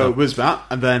that we have. So it was that,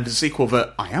 and then the sequel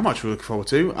that I am actually looking forward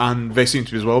to, and they seem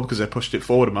to be as well because they pushed it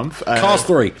forward a month. Cars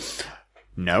 3.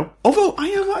 No. Although I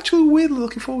am actually weirdly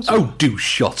looking forward to it. Oh, do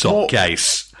shut up,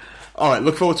 Case. Alright,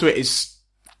 look forward to it is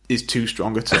too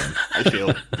strong a term, I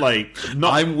feel.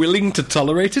 I'm willing to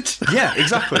tolerate it? Yeah,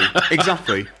 exactly.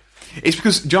 It's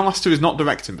because John Lasseter is not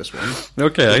directing this one.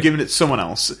 Okay. They're giving it to someone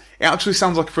else. It actually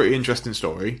sounds like a pretty interesting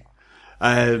story.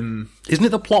 Isn't it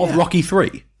the plot of Rocky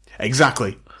 3?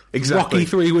 Exactly. Rocky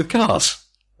 3 with cars.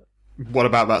 What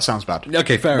about that sounds bad?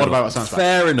 Okay, fair enough. What about that sounds bad?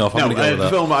 Fair enough. I'm going to go with the that.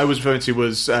 film I was referring to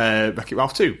was Wreck-It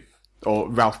Ralph 2. or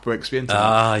Ralph Breaks the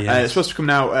Internet. Yes. It's supposed to come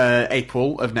out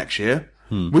April of next year,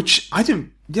 which I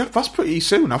didn't... Yeah, that's pretty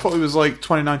soon. I thought it was like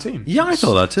 2019. Yeah, I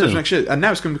thought that too. So next year. And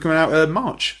now it's going to be coming out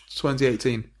March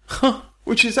 2018.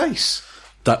 Which is ace.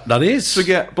 That is. So we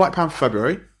get Black Panther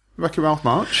February, Wreck-It Ralph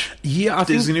March. Yeah, I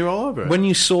Disney think are all over it. When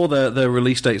you saw their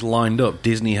release dates lined up,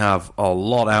 Disney have a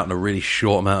lot out in a really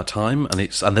short amount of time,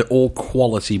 and they're all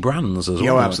quality brands as well.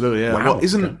 Yeah, absolutely, yeah. Wow.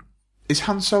 Well, is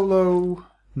Han Solo...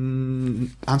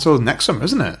 Han Solo's next summer,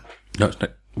 isn't it? No,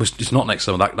 it's not next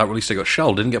summer. That release date got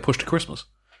shelved. Didn't get pushed to Christmas.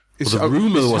 Is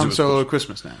Han Solo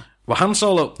Christmas now? Well, Han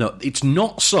Solo... No, it's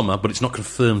not summer, but it's not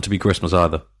confirmed to be Christmas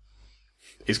either.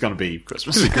 It's going to be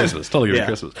Christmas. It's Christmas. Totally going to be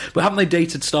Christmas. But haven't they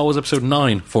dated Star Wars Episode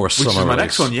 9 for a summer Which is my release?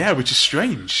 next one, yeah, which is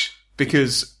strange.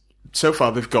 Because so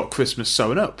far they've got Christmas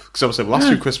sewn up. Because obviously the last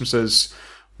two Christmases...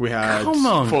 We had... Come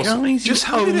on, guys. Just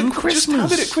have it at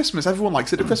Christmas. Everyone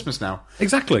likes it at Christmas now.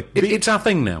 Exactly. It's our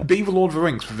thing now. Be the Lord of the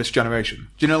Rings for this generation.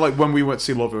 Do you know, like, when we went to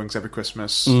see Lord of the Rings every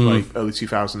Christmas, like, early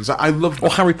 2000s? I love that. Or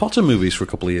Harry Potter movies for a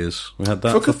couple of years. We had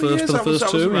that for the first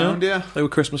two. Around, yeah. They were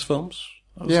Christmas films.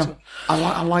 Yeah.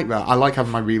 I like that. I like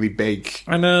having my really big...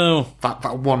 I know.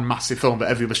 That one massive film that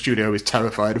every other studio is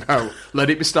terrified about. Let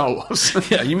it be Star Wars.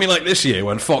 Yeah, you mean like this year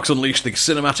when Fox unleashed the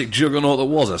cinematic juggernaut that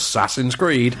was Assassin's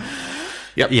Creed?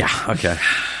 Yep. Yeah, okay.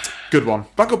 Good one.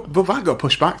 But that got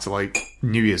pushed back to, like,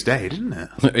 New Year's Day, didn't it?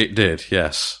 It did,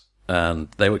 yes. And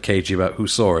they were cagey about who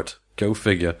saw it. Go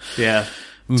figure. Yeah.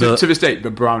 To this date,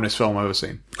 the brownest film I've ever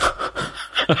seen.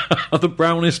 The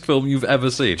brownest film you've ever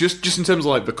seen? Just in terms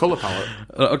of, like, the colour palette.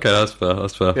 Okay,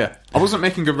 that's fair. Yeah. I wasn't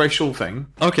making a racial thing.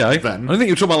 Okay. Then. I don't think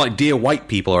you were talking about, like, dear white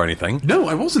people or anything. No,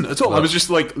 I wasn't at all. Well, I was just,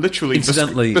 like, literally...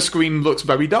 Incidentally... The screen looks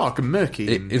very dark and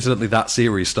murky. Incidentally, that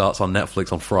series starts on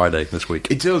Netflix on Friday this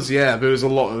week. It does, yeah. There was a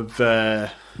lot of...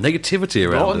 negativity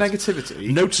around it. A lot of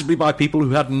negativity. Noticeably by people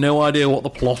who had no idea what the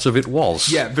plot of it was.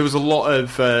 Yeah, there was a lot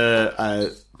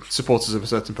of supporters of a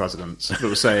certain president that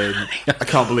were saying, I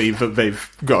can't believe that they've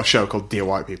got a show called Dear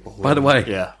White People. By the way,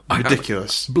 yeah,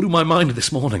 ridiculous. Blew my mind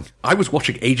this morning. I was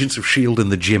watching Agents of S.H.I.E.L.D. in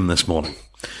the gym this morning.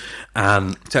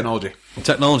 And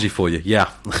Technology for you, yeah.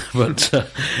 But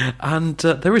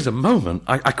there is a moment,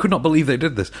 I could not believe they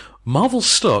did this. Marvel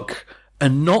stuck a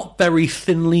not very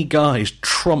thinly guised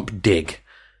Trump dig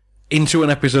into an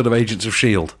episode of Agents of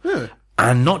S.H.I.E.L.D. Really?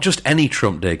 And not just any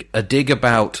Trump dig, a dig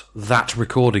about that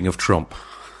recording of Trump.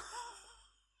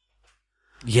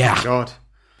 Yeah. Oh God.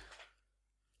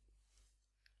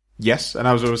 Yes, and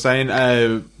as I was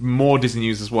saying, more Disney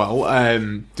news as well.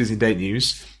 Disney date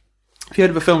news. Have you heard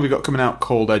of a film we've got coming out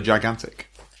called Gigantic?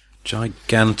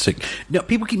 Gigantic. No,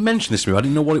 people keep mentioning this to me. I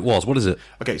didn't know what it was. What is it?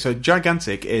 Okay, so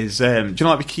Gigantic is... do you know,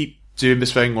 like, we keep doing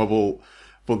this thing where we'll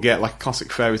get, like, a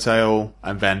classic fairy tale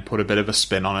and then put a bit of a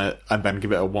spin on it and then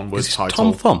give it a one-word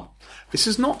title. Tom Thumb? This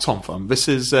is not Tom Thumb. This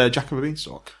is Jack and the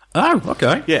Beanstalk. Oh,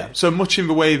 okay. Yeah, so much in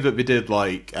the way that they did,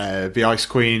 like, the Ice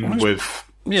Queen with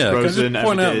Frozen. Yeah,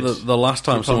 point out that the last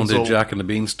time someone did Jack and the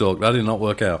Beanstalk, that did not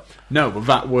work out. No, but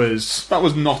that was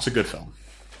not a good film.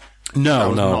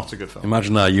 No, not a good film.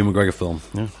 Imagine that, Ewan McGregor film.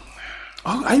 Yeah.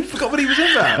 Oh, I forgot what he was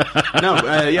in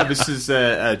there. This is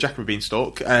Jack and the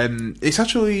Beanstalk. It's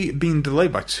actually been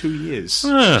delayed by 2 years,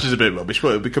 which is a bit rubbish, but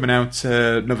it'll be coming out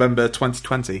November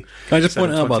 2020. Can I just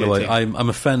point out, by the way, I'm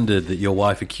offended that your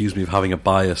wife accused me of having a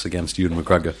bias against Ewan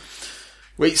McGregor.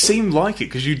 Well, it seemed like it,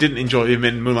 because you didn't enjoy him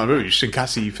in Moulin Rouge, and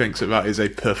Cassie thinks that is a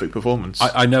perfect performance.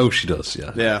 I know she does,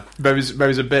 yeah. Yeah. There is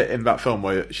a bit in that film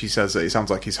where she says that it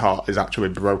sounds like his heart is actually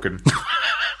broken.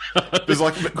 There's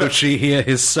like, could she hear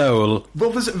his soul?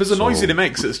 Well, there's a noise that it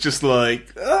makes that's just like...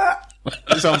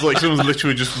 It sounds like someone's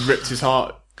literally just ripped his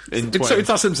heart in twain. So it's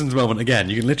that Simpsons moment again.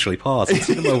 You can literally pause and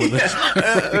see the moment.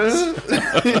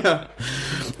 Yeah.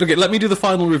 Okay, let me do the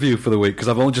final review for the week, because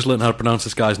I've only just learned how to pronounce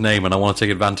this guy's name and I want to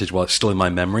take advantage while it's still in my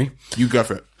memory. You go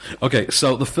for it. Okay,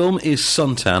 so the film is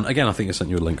Suntan. Again, I think I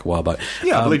sent you a link a while back.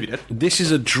 Yeah, I believe you did. This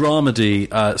is a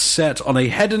dramedy set on a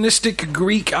hedonistic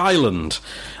Greek island.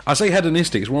 I say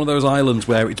hedonistic, it's one of those islands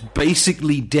where it's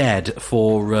basically dead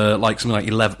for something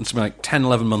like 10,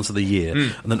 11 months of the year,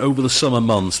 and then over the summer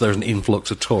months there's an influx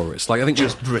of tourists. Like I think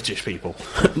just British people.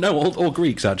 No, all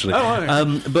Greeks actually.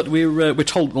 Oh, but we're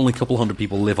told only a couple hundred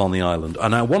people live on the island,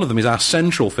 and one of them is our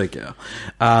central figure.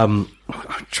 I'm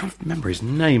trying to remember his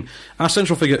name. Our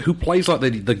central figure, who plays like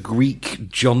the Greek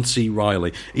John C.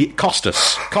 Reilly.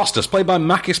 Costas, played by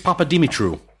Makis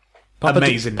Papadimitriou.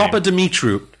 Amazing name.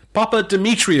 Papa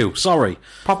Dimitriou, sorry.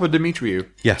 Papa Dimitriou.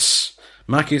 Yes.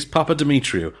 Makis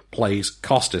Papadimitriou plays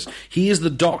Costas. He is the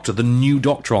doctor, the new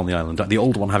doctor on the island, the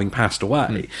old one having passed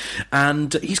away.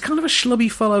 And he's kind of a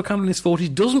schlubby fellow, kind of in his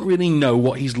 40s, doesn't really know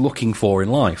what he's looking for in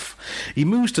life. He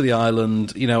moves to the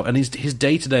island, and his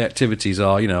day-to-day activities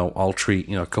are, I'll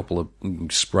treat, a couple of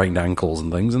sprained ankles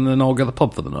and things, and then I'll go to the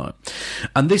pub for the night.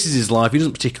 And this is his life. He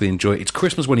doesn't particularly enjoy it. It's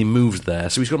Christmas when he moves there,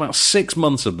 so he's got about 6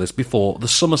 months of this before the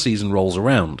summer season rolls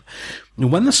around. And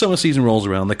when the summer season rolls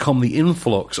around, there come the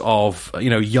influx of,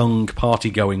 young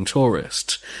party-going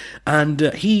tourists.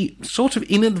 And he sort of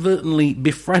inadvertently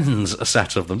befriends a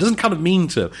set of them. Doesn't kind of mean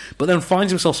to, but then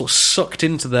finds himself sort of sucked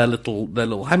into their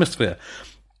little hemisphere.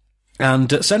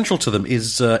 And central to them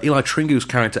is Eli Tringu's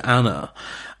character Anna,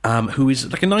 who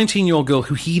is like a 19-year-old girl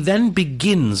who he then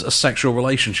begins a sexual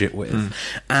relationship with.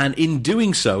 And in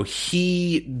doing so,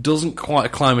 he doesn't quite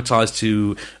acclimatise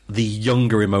to the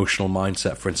younger emotional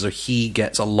mindset, for instance. So he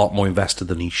gets a lot more invested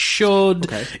than he should.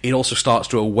 Okay. It also starts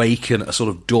to awaken a sort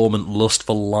of dormant lust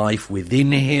for life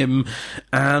within him.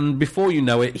 And before you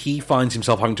know it, he finds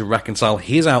himself having to reconcile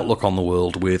his outlook on the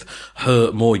world with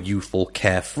her more youthful,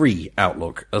 carefree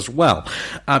outlook as well.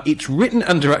 It's written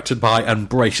and directed by, and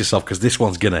brace yourself because this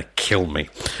one's going to kill me,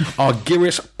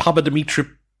 Argyris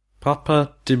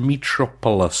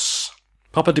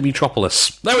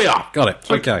Papadimitriopoulos. There we are. Got it.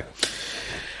 Okay.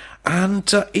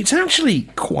 And it's actually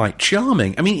quite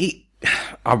charming. I mean,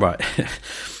 all right.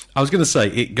 I was going to say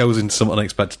it goes into some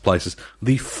unexpected places.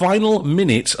 The final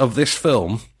minute of this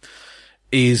film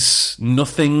is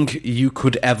nothing you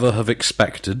could ever have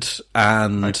expected.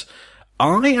 And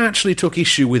I actually took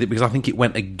issue with it because I think it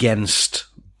went against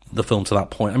the film to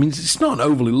that point. I mean, it's not an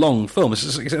overly long film.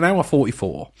 It's an hour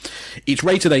 44. It's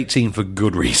rated 18 for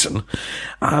good reason.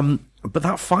 But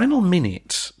that final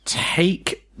minute,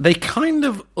 they kind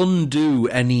of undo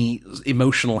any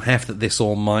emotional heft that this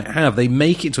all might have. They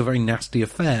make it to a very nasty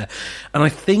affair. And I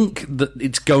think that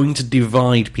it's going to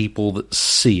divide people that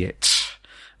see it.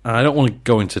 I don't want to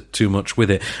go into too much with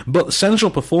it. But the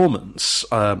central performance,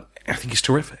 I think is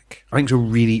terrific. I think it's a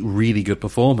really, really good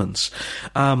performance.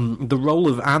 The role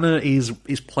of Anna is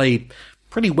played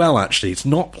pretty well, actually. It's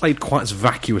not played quite as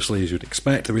vacuously as you'd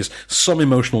expect. There is some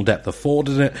emotional depth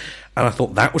afforded it, and I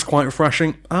thought that was quite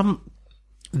refreshing.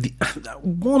 The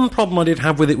one problem I did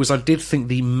have with it was I did think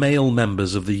the male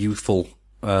members of the youthful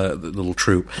little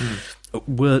troupe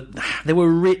were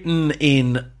written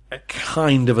in a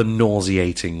kind of a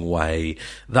nauseating way.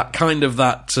 That kind of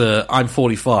I'm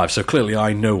 45, so clearly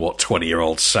I know what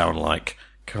 20-year-olds sound like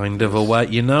kind of a way,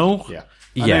 Yeah.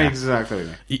 I know exactly.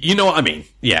 You know what I mean?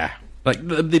 Yeah. Like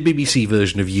the BBC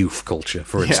version of youth culture,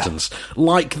 for instance.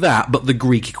 Like that, but the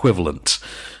Greek equivalent.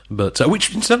 But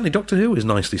which, incidentally, Doctor Who is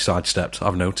nicely sidestepped,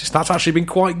 I've noticed. That's actually been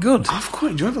quite good. I've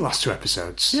quite enjoyed the last 2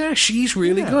 episodes. Yeah, she's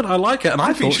really good. I like her. And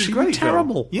I thought she's great,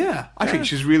 terrible. Yeah, I think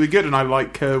she's really good, and I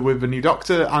like her with the new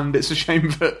Doctor, and it's a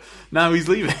shame that now he's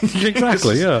leaving.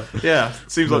 Exactly, yeah. Yeah,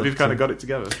 seems like we've kind of got it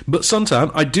together. But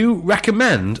Suntan, I do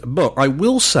recommend, but I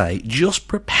will say, just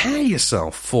prepare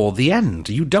yourself for the end.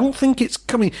 You don't think it's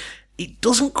coming. It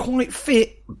doesn't quite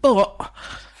fit, but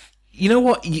you know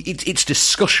what? It's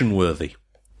discussion worthy.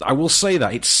 I will say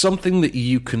that. It's something that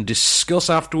you can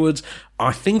discuss afterwards.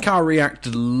 I think I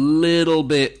reacted a little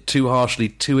bit too harshly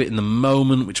to it in the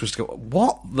moment, which was to go,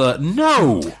 what the...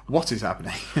 No! What is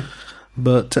happening?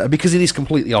 But, because it is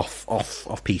completely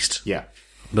off-piste. Yeah.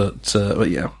 But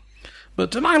yeah.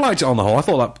 But I liked it on the whole. I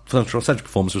thought that central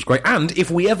performance was great. And if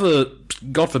we ever,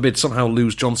 God forbid, somehow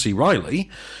lose John C.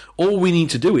 Reilly, all we need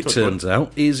to do, it turns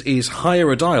out, is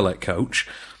hire a dialect coach,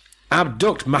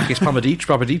 abduct Makis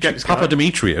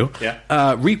Papadimitriou,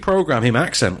 reprogram him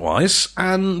accent-wise,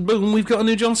 and boom, we've got a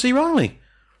new John C. Reilly.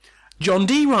 John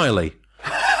D. Reilly.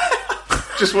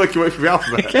 Just work your way through the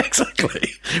alphabet.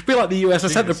 Exactly. Be like the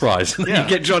USS Enterprise. And then you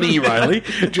get John E. Reilly,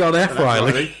 John F.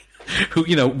 Reilly, who,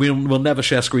 we'll never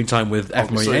share screen time with F.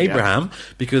 Murray Abraham,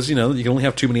 because, you can only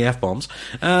have too many F-bombs,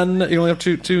 and you only have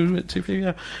two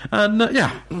yeah. And,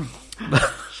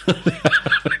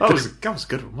 That was a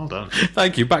good one. Well done.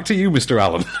 Thank you. Back to you, Mr.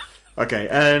 Allen. Okay,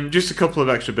 just a couple of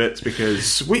extra bits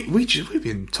because we've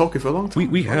been talking for a long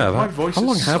time. We have. My voice How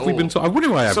long have we been talking? I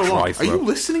wonder why I have dry throat. Are you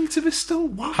listening to this still?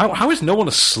 Wow. How is no one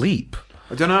asleep?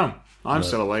 I don't know. I'm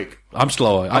still awake. I'm still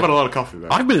awake. I've had a lot of coffee, though.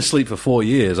 I've been asleep for 4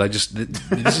 years.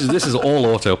 This is all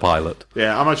autopilot.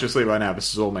 Yeah, I'm actually asleep right now.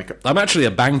 This is all makeup. I'm actually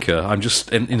a banker. I'm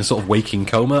just in a sort of waking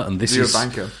coma, and this You're is... a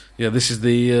banker? Yeah, this is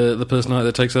the personality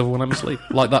that takes over when I'm asleep.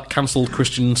 Like that cancelled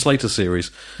Christian Slater series.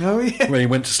 Oh, yeah. Where he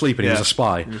went to sleep and he was a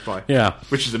spy. Yeah.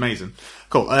 Which is amazing.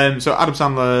 Cool. So Adam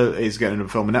Sandler is getting a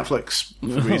film on Netflix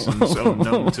for reasons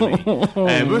unknown to me.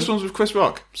 This one's with Chris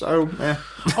Rock. So, yeah.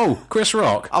 Oh, Chris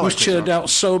Rock, who's churned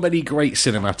out so many great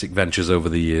cinematic ventures over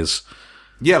the years.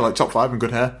 Yeah, like Top 5 and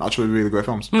Good Hair. Actually, really great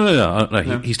films.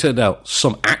 No. He's turned out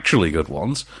some actually good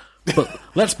ones. But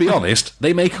let's be honest,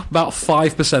 they make about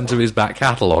 5% of his back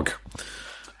catalogue.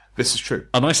 This is true.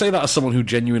 And I say that as someone who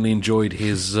genuinely enjoyed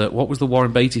his... what was the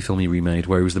Warren Beatty film he remade,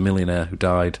 where he was the millionaire who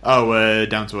died? Oh,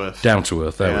 Down to Earth. Down to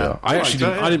Earth, there we are.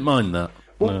 I didn't mind that.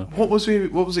 What was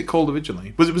it called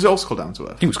originally? Was it also called Down to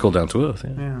Earth? It was called Down to Earth,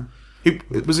 yeah.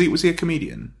 Was he a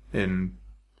comedian in...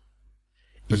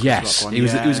 Yes, he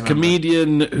was a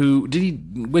comedian who... Did he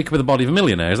wake up with the body of a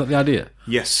millionaire? Is that the idea?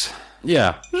 Yes.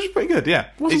 Yeah. Which is pretty good, yeah.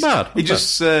 Wasn't bad.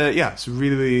 It's a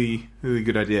really, really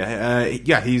good idea.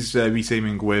 He's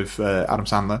re-teaming with Adam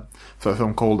Sandler for a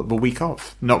film called The Week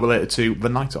Of, not related to The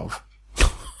Night Of,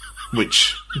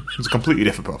 which is a completely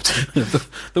different property.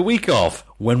 The Week Of,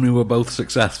 when we were both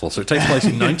successful. So it takes place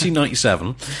in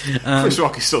 1997. Chris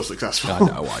Rock is still successful. I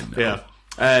know. Yeah.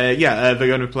 They're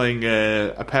going to be playing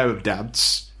a pair of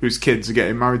dads whose kids are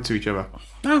getting married to each other.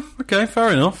 Oh, okay, fair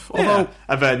enough. Although,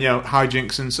 and then,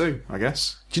 hijinks ensue, I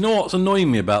guess. Do you know what's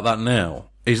annoying me about that now?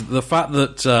 Is the fact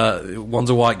that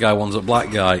one's a white guy, one's a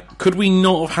black guy. Could we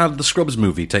not have had the Scrubs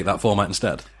movie take that format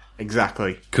instead?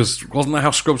 Exactly. Because wasn't that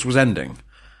how Scrubs was ending?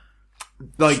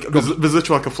 Like, there's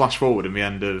literally like a flash forward in the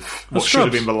end of what should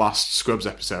have been the last Scrubs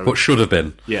episode. What should have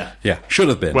been. Yeah. Yeah, should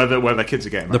have been. Where the kids are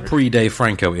getting married. The pre-Dave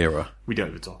Franco era. We don't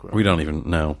even talk about it. We don't even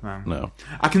know. No.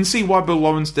 I can see why Bill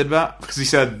Lawrence did that, because he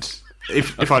said...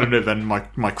 If I don't know, then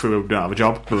my crew don't have a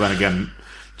job. But then again,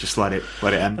 just let it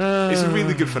end. It's a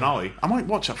really good finale. I might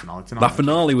watch that finale tonight. That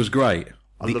finale was great.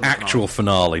 The actual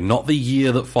finale, not the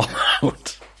year that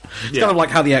followed. It's kind of like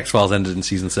how the X-Files ended in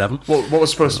season 7. Well, what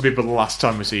was supposed to be the last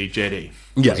time we see JD?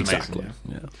 Yeah, exactly.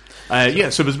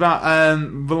 So there's about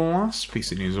the last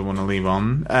piece of news I want to leave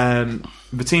on.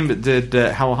 The team that did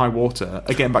Hell or High Water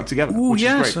are getting back together, which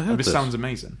is great. I heard this sounds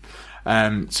amazing.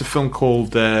 It's a film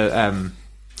called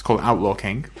Outlaw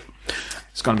King.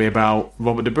 It's going to be about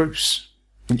Robert DeBruce.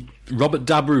 Robert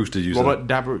DeBruce, did you say? Robert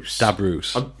DeBruce.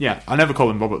 DeBruce. I never call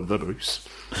him Robert the Bruce.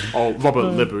 Or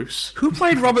Robert the Bruce. Who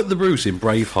played Robert the Bruce in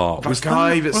Braveheart? Was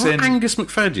that Angus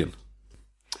McFadden?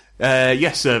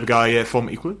 Yes, the guy from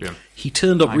Equilibrium. He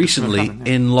turned up recently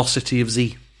in Lost City of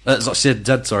Z.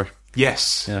 Zed, sorry.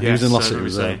 Yes. Yeah, he was in Lost City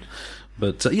of Z.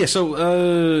 But,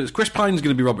 so Chris Pine's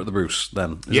going to be Robert the Bruce,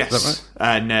 then. Is that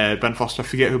right? And Ben Foster, I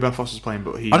forget who Ben Foster's playing,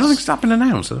 but he's... I don't think it's been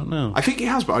announced, I don't know. I think he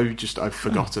has, but I've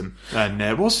forgotten.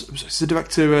 And was the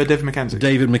director David Mackenzie?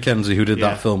 David Mackenzie, who did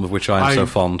that film of which I am so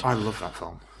fond. I love that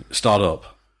film.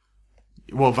 Start-Up.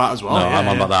 Well, that as well. No, I'm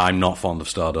on about that. I'm not fond of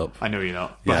Start-Up. I know you're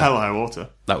not. But Hell or High Water.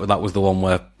 That was the one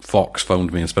where Fox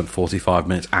phoned me and spent 45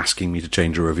 minutes asking me to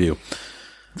change a review.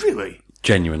 Really?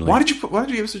 Genuinely. Why did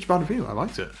you give it such a bad review? I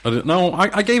liked it. I don't know.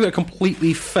 I gave it a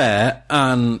completely fair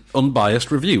and unbiased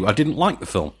review. I didn't like the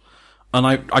film. And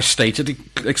I stated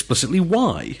explicitly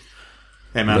why.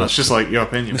 Hey man, that's just like your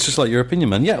opinion. It's just like your opinion,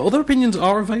 man. Yeah, other opinions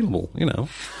are available,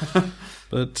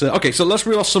 But, okay, so let's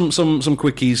reel off some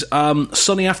quickies.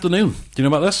 Sunny Afternoon. Do you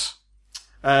know about this?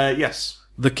 Yes.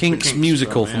 The Kinks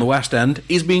musical from the West End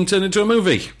is being turned into a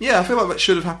movie. Yeah, I feel like that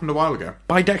should have happened a while ago.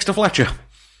 By Dexter Fletcher.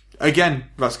 Again,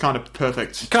 that's kind of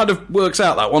perfect. Kind of works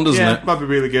out, that one, doesn't it? Yeah, that'd be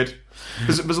really good.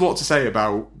 There's a lot to say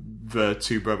about the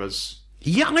two brothers.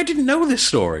 Yeah, I didn't know this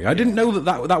story. I didn't know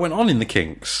that went on in the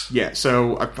Kinks. Yeah,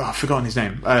 so I've forgotten his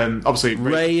name. Obviously,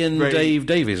 Ray and Dave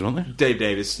Davies, weren't they? Dave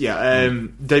Davies, yeah.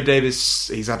 Dave Davies,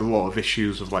 he's had a lot of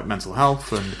issues with like mental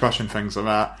health and depression, things like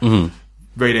that. Mm-hmm.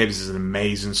 Ray Davies is an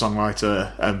amazing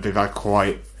songwriter, and they've had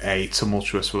quite a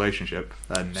tumultuous relationship.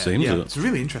 And Seems it. It's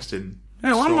really interesting.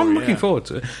 Yeah, well, I'm looking forward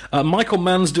to it. Michael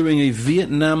Mann's doing a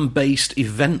Vietnam-based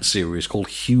event series called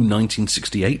Hugh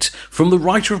 1968 from the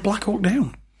writer of Black Hawk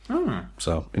Down. Oh.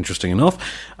 So, interesting enough.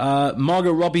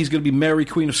 Margot Robbie's going to be Mary,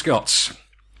 Queen of Scots.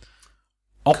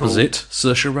 Opposite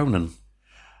Saoirse Ronan.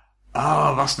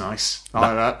 Oh, that's nice. I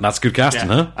like that. That's good casting,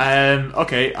 huh?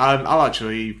 Okay, I'll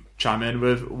actually chime in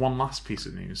with one last piece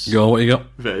of news. Go on, what you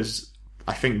got? That is,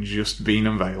 I think, just been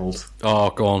unveiled.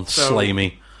 Oh, go on, slay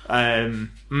me.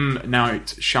 Night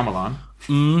Shyamalan.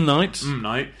 Night.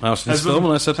 I was in this film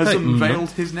and I said, has unveiled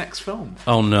his next film.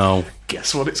 Oh no.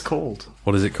 Guess what it's called?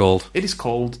 What is it called? It is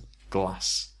called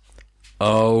Glass.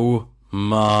 Oh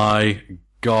my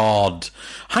god.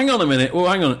 Hang on a minute. Oh,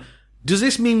 hang on. Does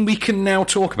this mean we can now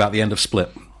talk about the end of Split?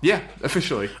 Yeah,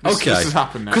 officially. Okay. This has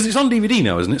happened now. Because it's on DVD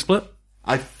now, isn't it, Split?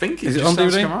 I think Is it it on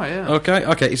just DVD? come out, yeah.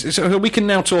 Okay. So we can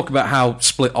now talk about how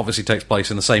Split obviously takes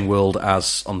place in the same world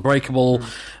as Unbreakable.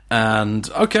 And,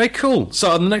 okay, cool.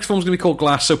 So the next film's going to be called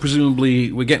Glass, so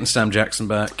presumably we're getting Sam Jackson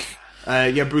back.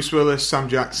 Bruce Willis, Sam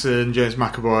Jackson, James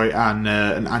McAvoy,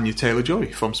 and Anya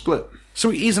Taylor-Joy from Split. So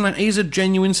he's a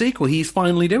genuine sequel. He's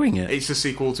finally doing it. It's a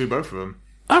sequel to both of them.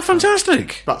 Oh,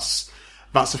 fantastic. That's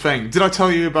the thing. Did I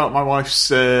tell you about my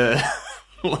wife's...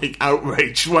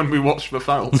 outrage when we watched the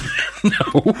film?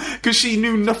 No, because she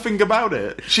knew nothing about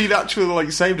it. She'd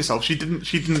actually saved herself. She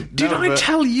didn't. Did I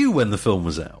tell you when the film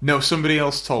was out? No, somebody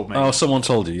else told me. Oh, someone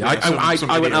told you. Yeah,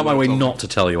 I went out my way not to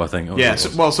tell you. I think.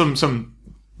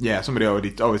 Somebody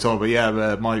already told me. But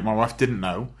yeah, my wife didn't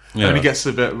know. Yeah. And it gets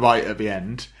a bit right at the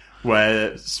end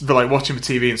where they're watching the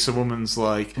TV and some woman's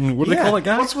like, "What do they call that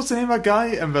guy? What's the name of that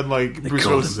guy?" And then Bruce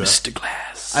Willis is Mr.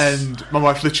 Glass. And my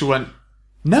wife literally went,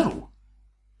 "No."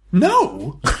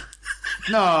 No!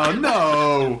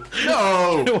 No!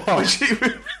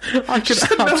 I can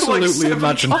absolutely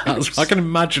imagine that. I can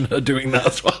imagine her doing that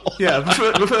as well. Yeah,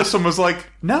 the first one was like,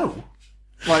 no.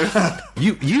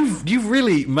 You've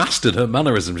really mastered her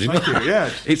mannerisms. Thank you,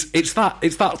 yeah. It's that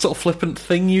sort of flippant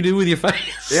thing you do with your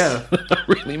face. Yeah, that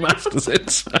really masters it.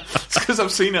 It's because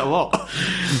I've seen it a lot.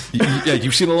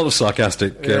 You've seen a lot of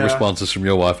sarcastic responses from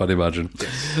your wife, I'd imagine.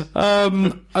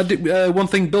 Yes. One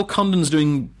thing, Bill Condon's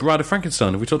doing Bride of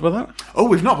Frankenstein. Have we talked about that? Oh,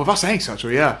 we've not, but that's ace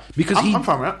actually. Yeah, because I'm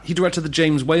fine with that. He directed the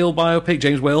James Whale biopic.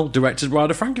 James Whale directed Bride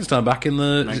of Frankenstein back in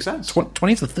the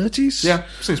 20s or 30s. Yeah,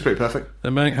 seems pretty perfect.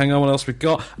 Hang on, what else we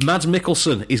got? Mads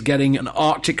Mikkelsen is getting an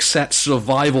Arctic set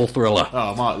survival thriller.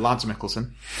 Oh, Lads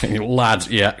Mikkelsen. Lads,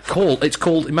 yeah. It's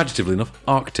called, imaginatively enough,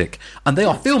 Arctic. And they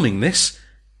are filming this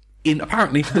in,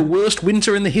 apparently, the worst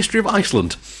winter in the history of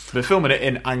Iceland. They're filming it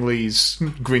in Ang Lee's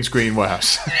green screen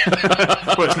warehouse.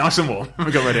 But it's nice and warm.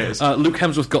 We got where it is. Luke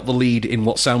Hemsworth got the lead in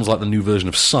what sounds like the new version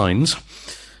of Signs.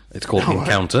 It's called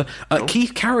Encounter.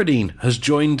 Keith Carradine has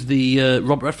joined the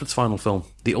Robert Redford's final film,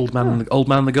 The Old Man and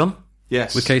the Gun.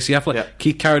 Yes. With Casey Affleck. Yeah.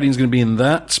 Keith Carradine's going to be in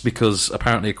that because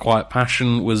apparently A Quiet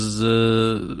Passion was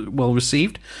well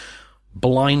received.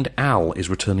 Blind Al is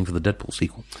returning for the Deadpool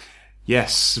sequel.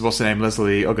 Yes. What's the name?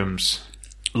 Leslie Uggams.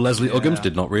 Leslie Uggams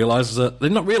did not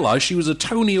realise she was a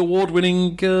Tony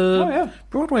Award-winning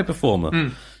Broadway performer.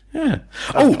 Mm. Yeah.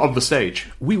 On the stage.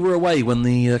 We were away when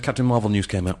the Captain Marvel news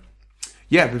came out.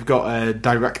 Yeah, we've got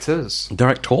directors.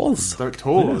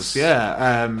 Yes.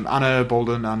 Yeah. Anna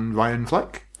Bolden and Ryan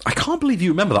Fleck. I can't believe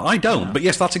you remember that. I don't, but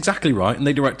yes, that's exactly right. And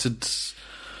they directed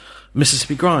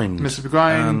Mississippi Grind.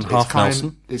 And Half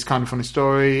Nelson. It's kind of a funny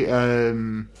story.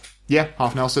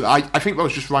 Half Nelson. I think that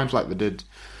was just Ryan Fleck that did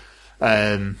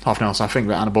Half Nelson. I think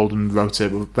that Anna Bolden wrote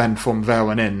it. But then from there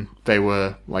on in, they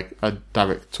were like a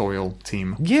directorial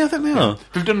team. Yeah, I think they are.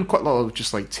 They've done quite a lot of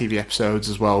just like TV episodes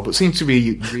as well, but seem to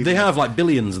be... They have like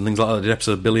Billions and things like that. They did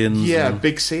episode of Billions. Yeah,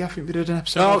 Big C, I think they did an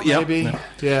episode. Maybe.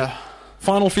 Yeah.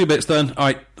 Final few bits then. All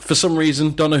right, for some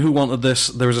reason, don't know who wanted this,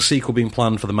 there is a sequel being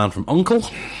planned for The Man from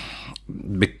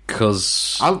U.N.C.L.E.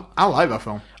 Because... I like that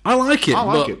film. I like it,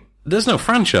 but there's no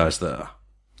franchise there.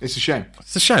 It's a shame.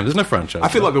 It's a shame, there's no franchise. I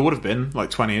feel like there would have been, like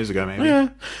 20 years ago maybe. Yeah.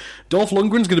 Dolph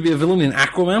Lundgren's going to be a villain in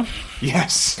Aquaman.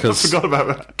 Yes, I forgot about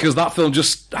that. Because that film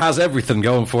just has everything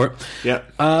going for it.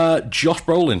 Yeah. Josh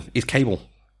Brolin is Cable.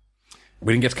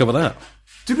 We didn't get to cover that.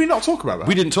 Did we not talk about that?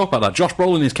 We didn't talk about that. Josh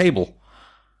Brolin is Cable.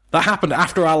 That happened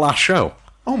after our last show.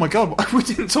 Oh my god, we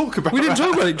didn't talk about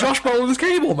it. Josh Brolin is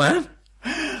Cable, man.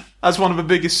 That's one of the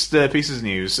biggest pieces of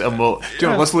news, and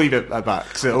let's leave it at that,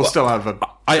 because it'll still have a...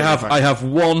 I have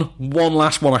one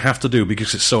last one I have to do,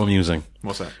 because it's so amusing.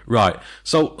 What's that? Right.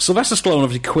 So, Sylvester Stallone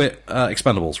obviously quit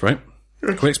Expendables, right?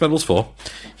 Quit Expendables 4.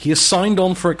 He has signed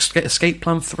on for Escape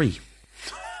Plan 3.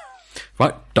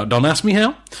 Right, don't ask me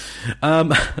how.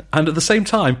 And at the same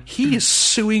time, he is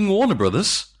suing Warner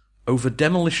Brothers over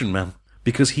Demolition Man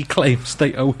because he claims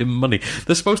they owe him money.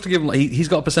 They're supposed to give him... he's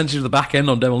got a percentage of the back end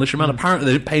on Demolition Man. Apparently,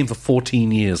 they didn't pay him for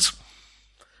 14 years.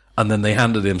 And then they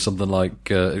handed him something like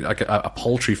a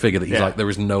paltry figure that he's like, there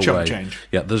is no way. Change.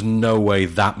 Yeah, there's no way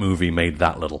that movie made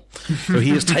that little. So he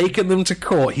has taken them to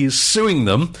court. He is suing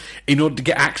them in order to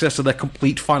get access to their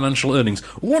complete financial earnings.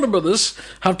 Warner Brothers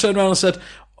have turned around and said...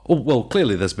 Oh, well,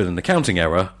 clearly there's been an accounting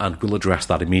error, and we'll address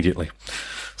that immediately.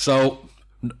 So,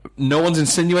 no one's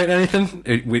insinuating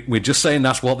anything. We're just saying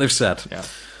that's what they've said. Yeah.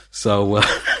 So,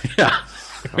 yeah.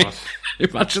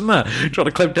 Imagine that. Trying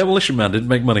to claim Demolition Man didn't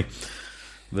make money.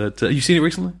 But, have you seen it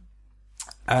recently?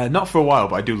 Not for a while,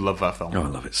 but I do love that film. Oh, I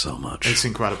love it so much. It's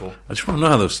incredible. I just want to know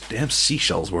how those damn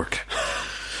seashells work.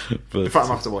 But, in fact, I'm going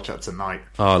to have to watch that tonight.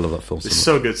 Oh, I love that film It's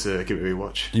so good to give it a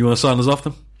rewatch. You want to sign us off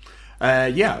then?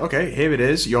 Yeah, okay, here it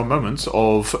is, your moment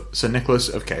of Sir Nicholas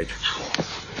of Cage.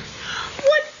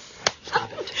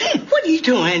 What are you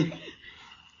doing?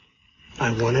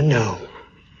 I want to know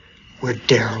where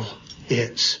Daryl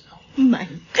is. My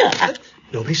God.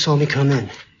 Nobody saw me come in.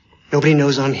 Nobody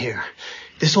knows I'm here.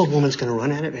 This old woman's going to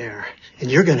run out of air, and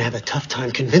you're going to have a tough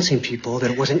time convincing people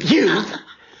that it wasn't you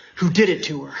who did it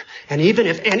to her. And even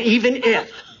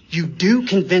if you do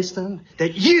convince them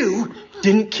that you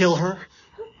didn't kill her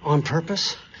on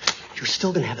purpose, you're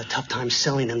still going to have a tough time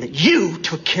selling them that you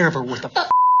took care of her with a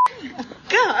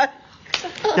God.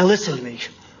 Now listen to me.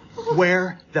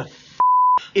 Where the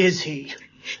is he?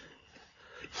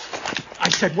 I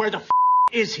said, where the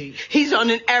is he? He's on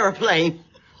an airplane.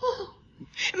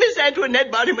 Miss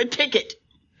Antoinette bought him a ticket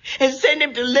and sent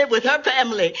him to live with her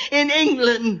family in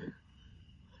England.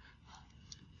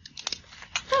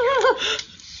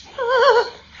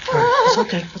 It's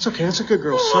okay. It's okay. That's a good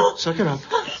girl. Suck it up.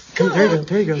 Come, there you go.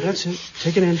 There you go. That's it.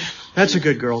 Take it in. That's a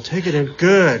good girl. Take it in.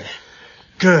 Good.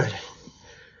 Good.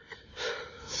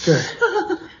 Good.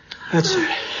 That's it.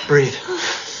 Breathe.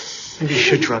 Maybe you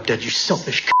should drop dead, you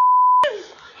selfish